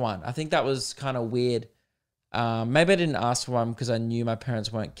asked for one. I think that was kind of weird. Maybe I didn't ask for one because I knew my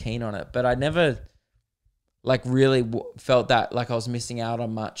parents weren't keen on it, but I never like really felt that like I was missing out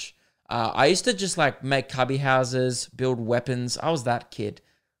on much. I used to just like make cubby houses, build weapons. I was that kid.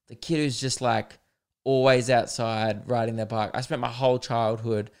 The kid who's just like always outside riding their bike. I spent my whole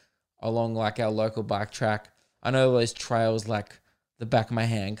childhood along like our local bike track. I know all those trails like the back of my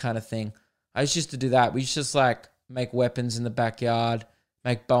hand kind of thing. I used to do that. We used to just like make weapons in the backyard,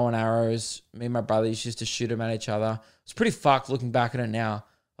 make bow and arrows. Me and my brother used to shoot them at each other. It's pretty fucked looking back at it now.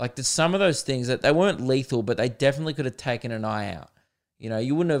 Like there's some of those things that they weren't lethal, but they definitely could have taken an eye out. You know,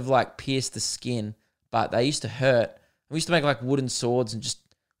 you wouldn't have like pierced the skin, but they used to hurt. We used to make like wooden swords and just,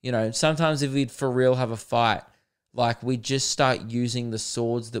 you know, sometimes if we'd for real have a fight, like we'd just start using the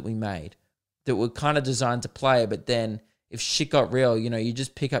swords that we made that were kind of designed to play. But then if shit got real, you know, you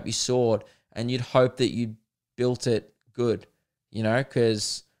just pick up your sword and you'd hope that you built it good, you know,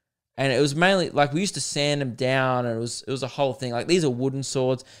 and it was mainly like we used to sand them down, and it was a whole thing. Like these are wooden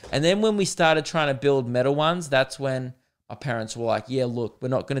swords. And then when we started trying to build metal ones, that's when our parents were like, yeah, look, we're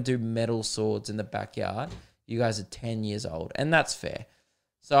not going to do metal swords in the backyard. You guys are 10 years old. And that's fair.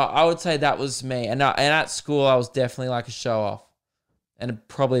 So I would say that was me. And at school, I was definitely like a show off and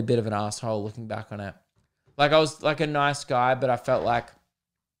probably a bit of an asshole looking back on it. Like I was like a nice guy, but I felt like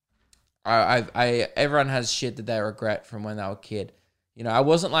everyone has shit that they regret from when they were a kid. You know, I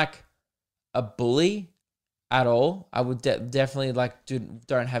wasn't like a bully at all. I would definitely like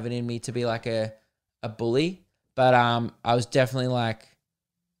don't have it in me to be like a bully, but I was definitely like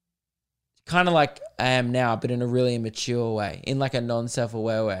kind of like I am now, but in a really immature way, in like a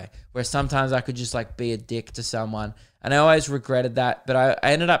non-self-aware way, where sometimes I could just like be a dick to someone, and I always regretted that. But I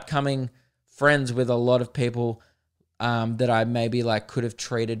ended up becoming friends with a lot of people that I maybe like could have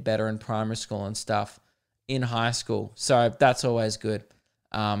treated better in primary school and stuff in high school. So that's always good.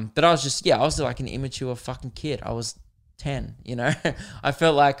 But I was like an immature fucking kid. I was 10, you know. I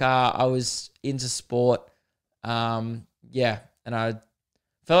felt like I was into sport. Yeah, and I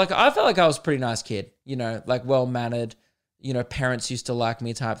felt like I was a pretty nice kid, you know, like well mannered. You know, parents used to like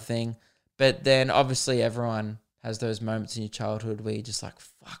me type thing. But then obviously everyone has those moments in your childhood where you're just like,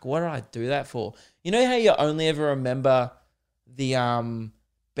 fuck, what did I do that for? You know how you only ever remember the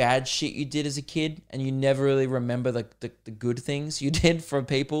bad shit you did as a kid, and you never really remember the good things you did for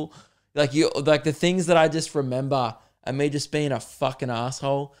people? Like the things that I just remember and me just being a fucking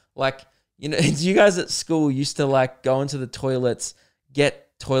asshole. Like, you know, you guys at school used to like go into the toilets, get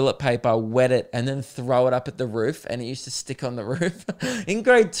toilet paper, wet it, and then throw it up at the roof, and it used to stick on the roof. In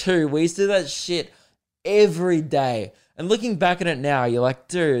grade 2, we used to do that shit every day. And looking back at it now, you're like,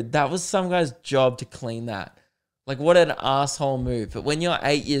 dude, that was some guy's job to clean that. Like, what an asshole move. But when you're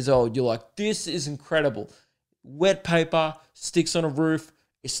 8 years old, you're like, this is incredible. Wet paper, sticks on a roof,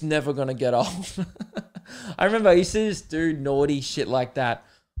 it's never going to get old. I remember I used to just do naughty shit like that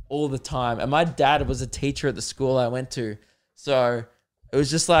all the time. And my dad was a teacher at the school I went to. So it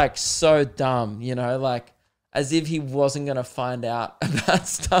was just like so dumb, you know, like as if he wasn't going to find out about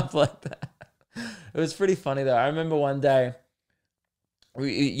stuff like that. It was pretty funny though. I remember one day,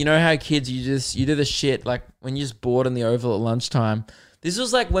 you know how kids, you do the shit like when you're just bored in the Oval at lunchtime. This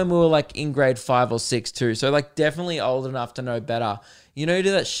was like when we were like in grade 5 or 6 too. So like definitely old enough to know better. You know, you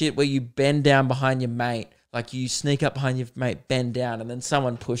do that shit where you bend down behind your mate. Like you sneak up behind your mate, bend down, and then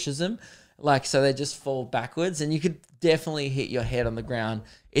someone pushes them. Like, so they just fall backwards, and you could definitely hit your head on the ground.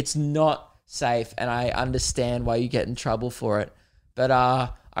 It's not safe, and I understand why you get in trouble for it. But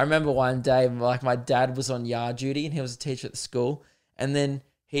I remember one day, like my dad was on yard duty, and he was a teacher at the school, and then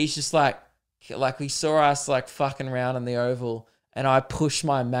he's just like we saw us like fucking around in the Oval, and I pushed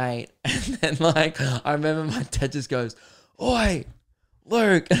my mate, and then like I remember my dad just goes, "Oi,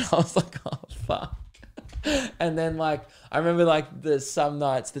 Luke," and I was like, "Oh fuck." And then like I remember like some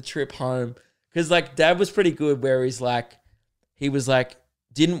nights the trip home, because like dad was pretty good where he was like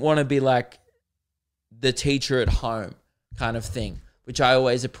didn't want to be like the teacher at home kind of thing, which I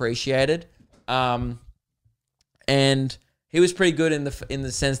always appreciated. And he was pretty good in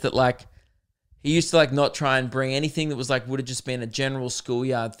the sense that like he used to like not try and bring anything that was like would have just been a general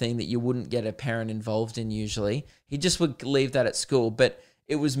schoolyard thing that you wouldn't get a parent involved in usually. He just would leave that at school. But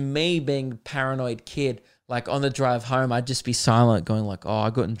it was me being a paranoid kid. Like on the drive home, I'd just be silent going like, oh, I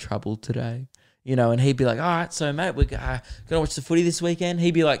got in trouble today. You know, and he'd be like, all right, so mate, we're going to watch the footy this weekend.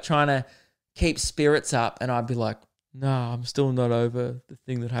 He'd be like trying to keep spirits up. And I'd be like, no, I'm still not over the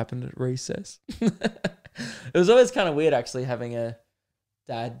thing that happened at recess. It was always kind of weird actually having a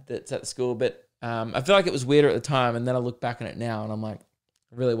dad that's at school. But I feel like it was weirder at the time. And then I look back on it now and I'm like,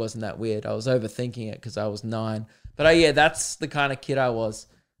 it really wasn't that weird. I was overthinking it because I was 9. But yeah, that's the kind of kid I was.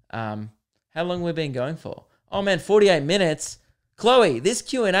 How long have we been going for? Oh man, 48 minutes. Chloe, this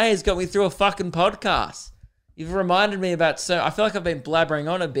Q&A has got me through a fucking podcast. You've reminded me about I feel like I've been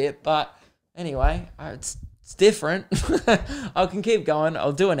blabbering on a bit, but anyway, it's different. I can keep going.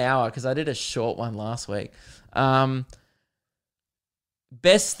 I'll do an hour because I did a short one last week.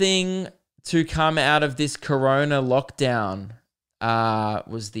 Best thing to come out of this corona lockdown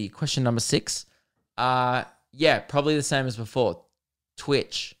was the question number 6. Yeah, probably the same as before.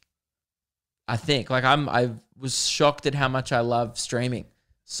 Twitch. I think I was shocked at how much I love streaming.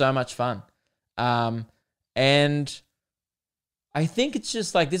 So much fun. And I think it's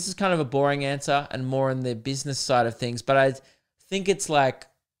just like, this is kind of a boring answer and more in the business side of things, but I think it's like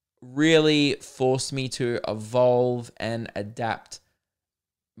really forced me to evolve and adapt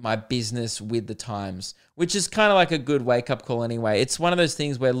my business with the times, which is kind of like a good wake up call anyway. It's one of those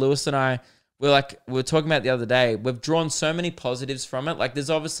things where Lewis and I, we were talking about the other day, we've drawn so many positives from it. Like there's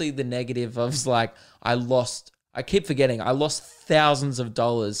obviously the negative of like, I keep forgetting, I lost thousands of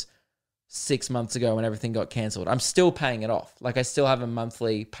dollars 6 months ago when everything got canceled. I'm still paying it off. Like I still have a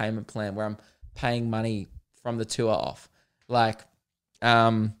monthly payment plan where I'm paying money from the tour off. Like,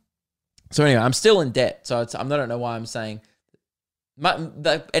 so anyway, I'm still in debt. So I don't know why I'm saying,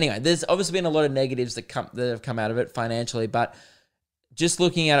 anyway, there's obviously been a lot of negatives that have come out of it financially, but just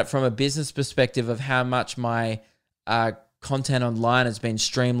looking at it from a business perspective of how much my content online has been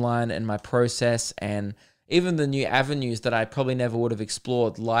streamlined and my process and even the new avenues that I probably never would have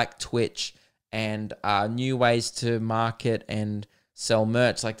explored, like Twitch and new ways to market and sell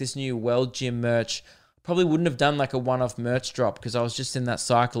merch, like this new World Gym merch. Probably wouldn't have done like a one-off merch drop because I was just in that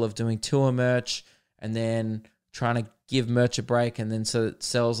cycle of doing tour merch and then trying to give merch a break and then so it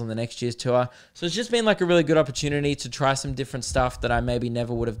sells on the next year's tour. So it's just been like a really good opportunity to try some different stuff that I maybe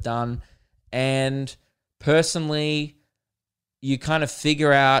never would have done. And personally, you kind of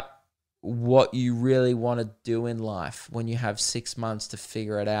figure out what you really want to do in life when you have 6 months to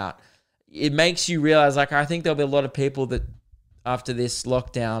figure it out. It makes you realize, like, I think there'll be a lot of people that after this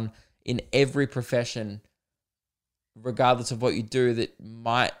lockdown in every profession, regardless of what you do, that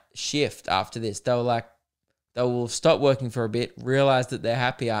might shift after this. They will stop working for a bit, realize that they're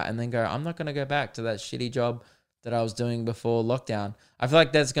happier, and then go, I'm not going to go back to that shitty job that I was doing before lockdown. I feel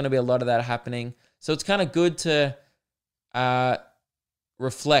like there's going to be a lot of that happening. So it's kind of good to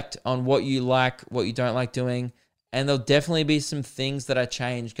reflect on what you like, what you don't like doing, And there'll definitely be some things that I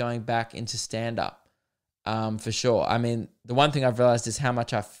change going back into stand-up, for sure. I mean, the one thing I've realized is how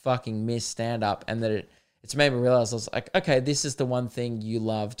much I fucking miss stand-up, and that it's made me realize I was like, okay, this is the one thing you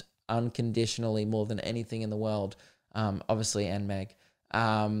loved unconditionally more than anything in the world, obviously, and Meg,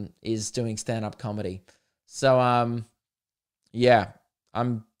 is doing stand-up comedy. So, yeah,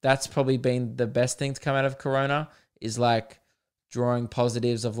 that's probably been the best thing to come out of Corona, is like drawing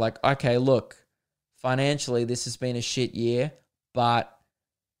positives of like, okay, look, financially, this has been a shit year, but,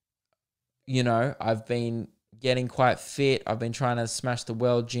 you know, I've been getting quite fit. I've been trying to smash the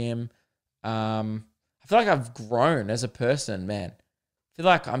world gym. I feel like I've grown as a person, man. I feel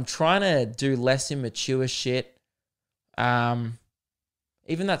like I'm trying to do less immature shit. Even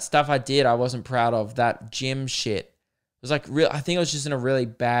that stuff I did, I wasn't proud of. That gym shit. It was like real. I think I was just in a really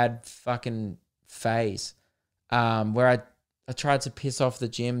bad fucking phase, where I tried to piss off the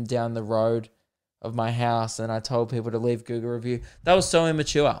gym down the road of my house, and I told people to leave Google review. That was so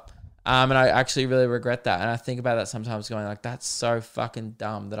immature. And I actually really regret that. And I think about that sometimes, going like, that's so fucking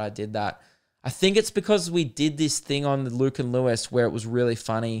dumb that I did that. I think it's because we did this thing on the Luke and Lewis where it was really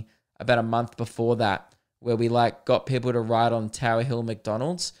funny about a month before that, where we like got people to write on Tower Hill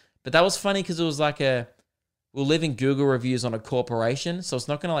McDonald's. But that was funny because it was like we're leaving Google reviews on a corporation, so it's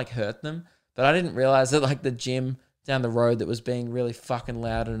not going to like hurt them. But I didn't realize that like the gym down the road that was being really fucking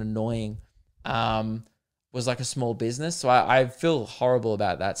loud and annoying was like a small business. So I feel horrible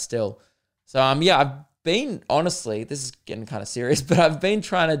about that still. So yeah, I've been, honestly, this is getting kind of serious, but I've been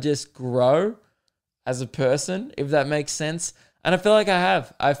trying to just grow as a person, if that makes sense. And I feel like I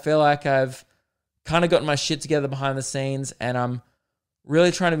have. I feel like I've kind of gotten my shit together behind the scenes, and I'm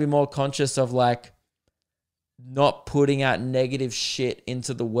really trying to be more conscious of like not putting out negative shit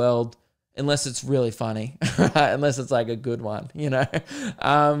into the world unless it's really funny, right? Unless it's like a good one, you know?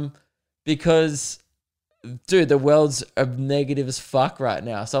 Because, dude, the world's negative as fuck right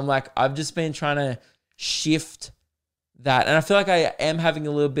now. So I'm like, I've just been trying to shift that. And I feel like I am having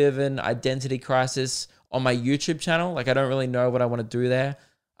a little bit of an identity crisis on my YouTube channel. Like, I don't really know what I want to do there.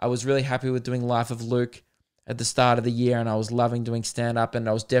 I was really happy with doing Life of Luke at the start of the year, and I was loving doing stand-up, and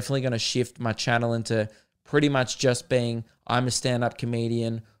I was definitely going to shift my channel into pretty much just being, I'm a stand-up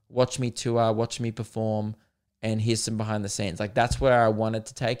comedian, watch me tour, watch me perform, and here's some behind the scenes. Like, that's where I wanted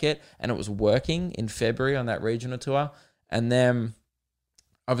to take it, and it was working in February on that regional tour. And then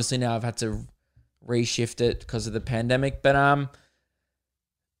obviously now I've had to reshift it because of the pandemic. But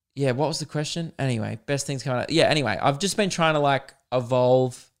yeah, what was the question? Anyway, best things coming out. Yeah, anyway, I've just been trying to like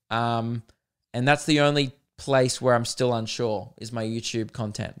evolve, and that's the only place where I'm still unsure is my YouTube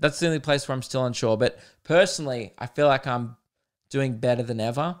content. That's the only place where I'm still unsure. But personally, I feel like I'm doing better than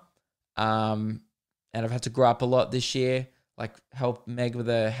ever. And I've had to grow up a lot this year, like help Meg with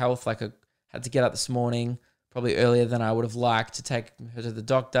her health. Like, I had to get up this morning, probably earlier than I would have liked, to take her to the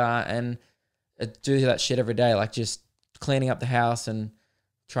doctor and do that shit every day. Like, just cleaning up the house and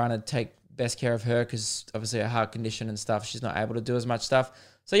trying to take best care of her, because obviously her heart condition and stuff, she's not able to do as much stuff.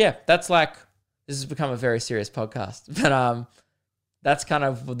 So yeah, that's like, this has become a very serious podcast, but that's kind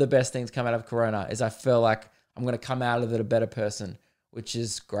of the best thing to come out of Corona, is I feel like I'm going to come out of it a better person, which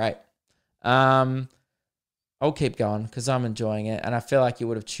is great. I'll keep going because I'm enjoying it, and I feel like you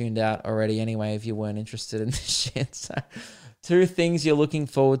would have tuned out already anyway if you weren't interested in this shit. So 2 things you're looking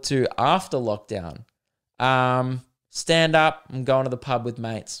forward to after lockdown. Stand up and going to the pub with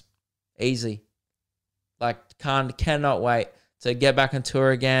mates. Easy. Like, cannot wait to get back on tour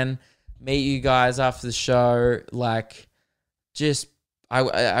again, meet you guys after the show. Like, just,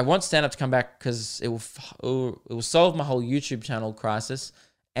 I want stand up to come back because it will solve my whole YouTube channel crisis,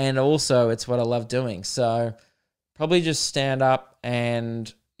 and also it's what I love doing. So probably just stand up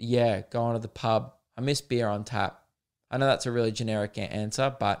and yeah, going to the pub. I miss beer on tap. I know that's a really generic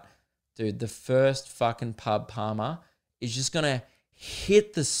answer, but dude, the first fucking pub Palmer is just gonna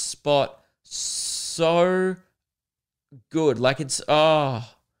hit the spot so good. Like, it's, oh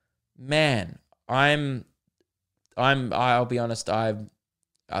man, I'll be honest, I'm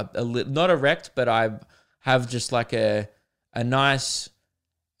not erect, but I have just like a nice,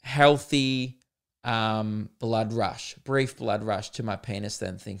 healthy brief blood rush to my penis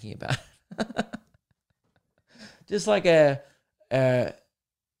then thinking about it. Just like a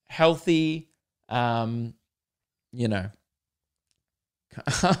healthy, you know.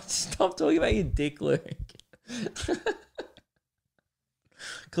 Stop talking about your dick, Luke.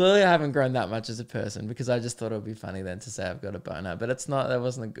 Clearly, I haven't grown that much as a person, because I just thought it would be funny then to say I've got a boner, but it's not. That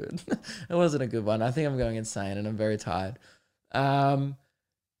wasn't a good. It wasn't a good one. I think I'm going insane, and I'm very tired. 7,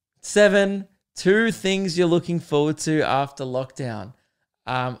 2 things you're looking forward to after lockdown.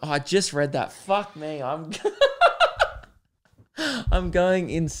 I just read that. Fuck me. I'm going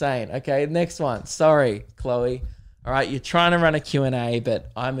insane. Okay, next one. Sorry, Chloe. All right, you're trying to run a Q&A,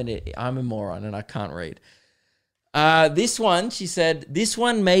 but I'm a moron and I can't read. This one, she said, this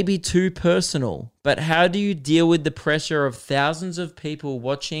one may be too personal, but how do you deal with the pressure of thousands of people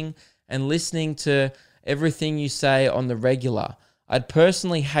watching and listening to everything you say on the regular? I'd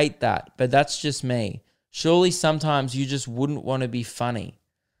personally hate that, but that's just me. Surely sometimes you just wouldn't want to be funny.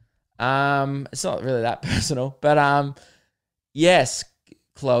 It's not really that personal, but yes,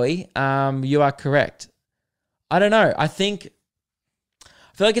 Chloe, you are correct. I don't know. I feel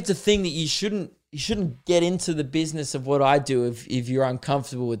like it's a thing that you shouldn't get into the business of what I do if you're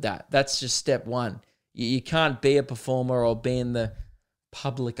uncomfortable with that. That's just step one. You can't be a performer or be in the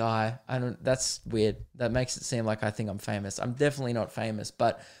public eye. That's weird. That makes it seem like I think I'm famous. I'm definitely not famous,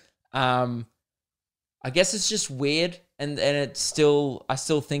 but I guess it's just weird, and I still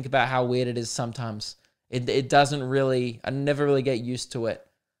think about how weird it is sometimes. It doesn't really, I never really get used to it.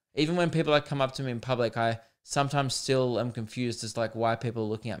 Even when people come up to me in public, I sometimes still am confused as like why people are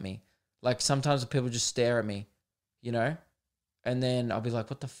looking at me. Like sometimes people just stare at me, you know? And then I'll be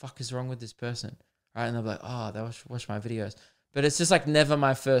like, what the fuck is wrong with this person? Right? And they'll be like, oh, they watch my videos. But it's just like never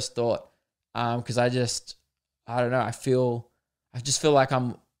my first thought. Because I don't know, I just feel like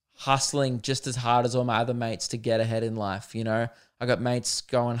I'm hustling just as hard as all my other mates to get ahead in life, you know? I got mates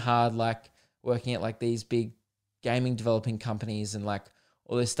going hard, like working at like these big gaming developing companies and like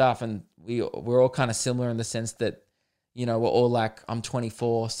all this stuff. And we're all kind of similar in the sense that, you know, we're all like, I'm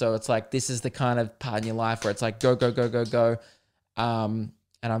 24. So it's like, this is the kind of part in your life where it's like, go, go, go, go, go. And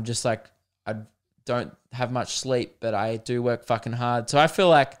I'm just like, I don't have much sleep, but I do work fucking hard. So I feel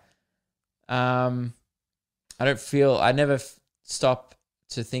like, I never stop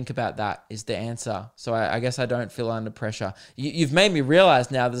to think about that is the answer. So I guess I don't feel under pressure. You've made me realize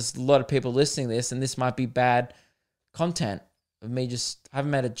now there's a lot of people listening to this and this might be bad content of me I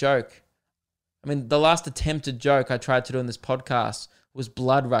haven't made a joke. I mean, the last attempted joke I tried to do in this podcast was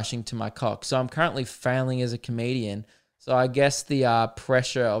blood rushing to my cock. So I'm currently failing as a comedian. So I guess the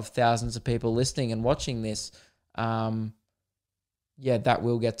pressure of thousands of people listening and watching this, that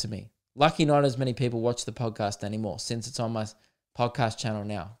will get to me. Lucky not as many people watch the podcast anymore since it's on my podcast channel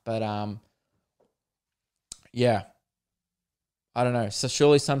now. But I don't know. So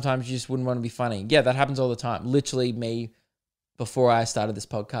surely sometimes you just wouldn't want to be funny. Yeah, that happens all the time. Literally me before I started this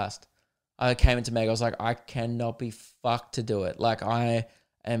podcast. I came into Meg, I was like, I cannot be fucked to do it. Like I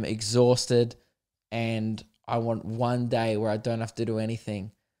am exhausted and I want one day where I don't have to do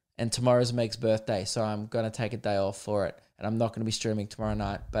anything. And tomorrow's Meg's birthday, so I'm going to take a day off for it. And I'm not going to be streaming tomorrow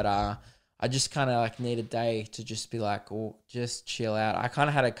night. But I just kind of like need a day to just be like, oh, just chill out. I kind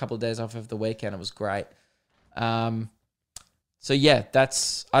of had a couple of days off of the weekend. It was great. So yeah,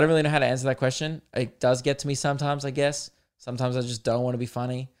 I don't really know how to answer that question. It does get to me sometimes, I guess. Sometimes I just don't want to be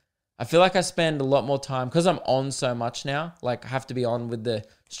funny. I feel like I spend a lot more time because I'm on so much now. Like I have to be on with the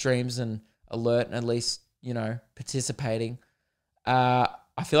streams and alert and at least, you know, participating.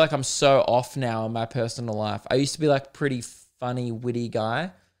 I feel like I'm so off now in my personal life. I used to be like pretty funny, witty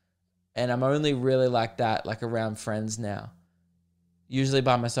guy. And I'm only really like that, like around friends now. Usually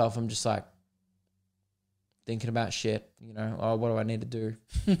by myself, I'm just like thinking about shit, you know, oh, what do I need to do?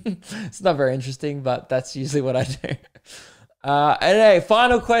 It's not very interesting, but that's usually what I do. Anyway,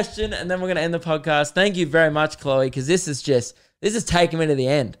 final question, and then we're going to end the podcast. Thank you very much, Chloe, because this is taking me to the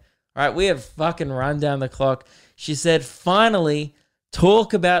end. All right, we have fucking run down the clock. She said, finally,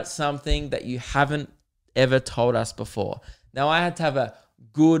 talk about something that you haven't ever told us before. Now, I had to have a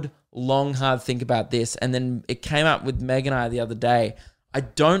good, long, hard think about this, and then it came up with Meg and I the other day. I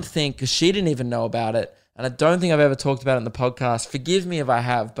don't think, because she didn't even know about it, and I don't think I've ever talked about it in the podcast. Forgive me if I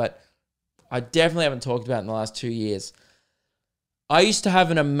have, but I definitely haven't talked about it in the last 2 years. I used to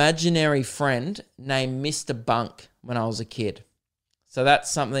have an imaginary friend named Mr. Bunk when I was a kid. So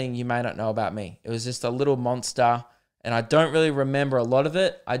that's something you may not know about me. It was just a little monster, and I don't really remember a lot of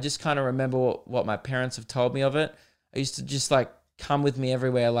it. I just kind of remember what my parents have told me of it. I used to just like come with me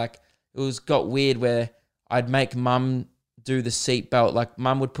everywhere. Like it got weird where I'd make mum do the seat belt. Like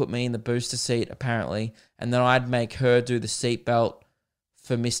mum would put me in the booster seat apparently, and then I'd make her do the seat belt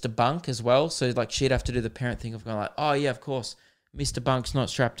for Mr. Bunk as well. So like she'd have to do the parent thing of going like, oh yeah, of course, Mr. Bunk's not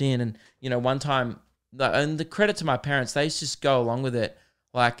strapped in. And you know, one time, and the credit to my parents, they used to just go along with it.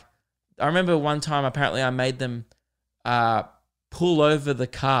 Like I remember one time apparently I made them pull over the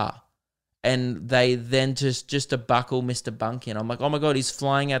car, and they then just to buckle Mr. Bunk in. I'm like, oh my God, he's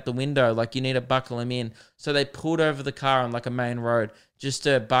flying out the window. Like you need to buckle him in. So they pulled over the car on like a main road just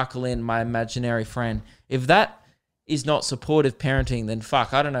to buckle in my imaginary friend. If that is not supportive parenting, then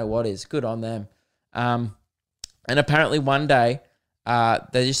fuck, I don't know what is. Good on them. And apparently one day,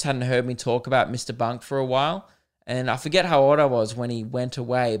 they just hadn't heard me talk about Mr. Bunk for a while. And I forget how old I was when he went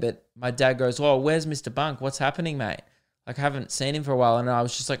away, but my dad goes, "Oh, where's Mr. Bunk? What's happening, mate? Like, I haven't seen him for a while." And I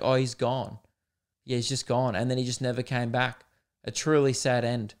was just like, "Oh, he's gone. Yeah, he's just gone." And then he just never came back. A truly sad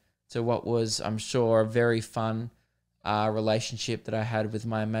end to what was, I'm sure, a very fun relationship that I had with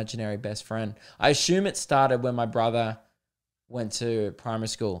my imaginary best friend. I assume it started when my brother went to primary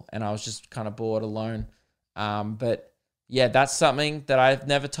school and I was just kind of bored alone. But yeah, that's something that I've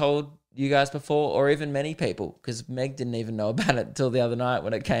never told you guys before, or even many people, because Meg didn't even know about it until the other night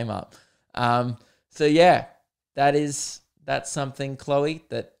when it came up. So yeah, that's something, Chloe,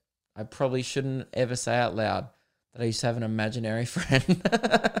 that I probably shouldn't ever say out loud, that I used to have an imaginary friend.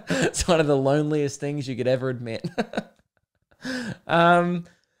 It's one of the loneliest things you could ever admit.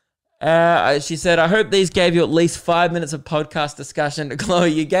 She said, "I hope these gave you at least 5 minutes of podcast discussion."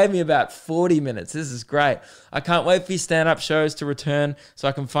 Chloe, you gave me about 40 minutes. This is great. I can't wait for your stand-up shows to return so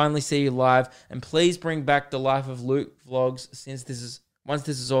I can finally see you live. And please bring back the Life of Luke vlogs once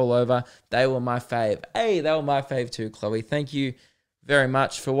this is all over. They were my fave. Hey, they were my fave too, Chloe. Thank you very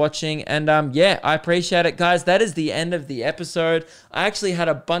much for watching. And yeah, I appreciate it, guys. That is the end of the episode. I actually had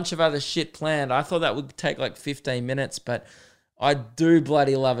a bunch of other shit planned. I thought that would take like 15 minutes, but I do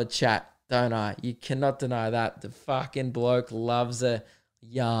bloody love a chat, don't I? You cannot deny that. The fucking bloke loves a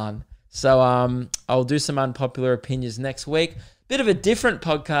yarn. So I'll do some unpopular opinions next week. Bit of a different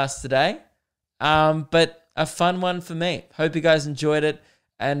podcast today, but a fun one for me. Hope you guys enjoyed it.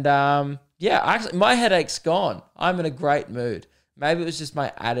 And yeah, actually, my headache's gone. I'm in a great mood. Maybe it was just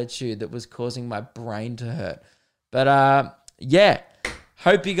my attitude that was causing my brain to hurt. But yeah.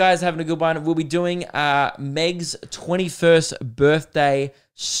 Hope you guys are having a good one. We'll be doing Meg's 21st birthday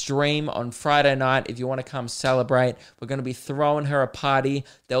stream on Friday night. If you want to come celebrate, we're going to be throwing her a party.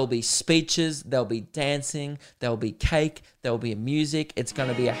 There'll be speeches, there'll be dancing, there'll be cake, there'll be music. It's going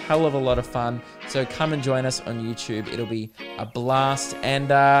to be a hell of a lot of fun. So come and join us on YouTube. It'll be a blast. And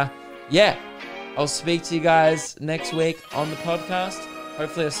yeah, I'll speak to you guys next week on the podcast.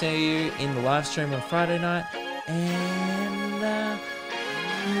 Hopefully I'll see you in the live stream on Friday night. And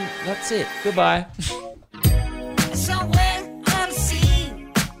that's it. Goodbye.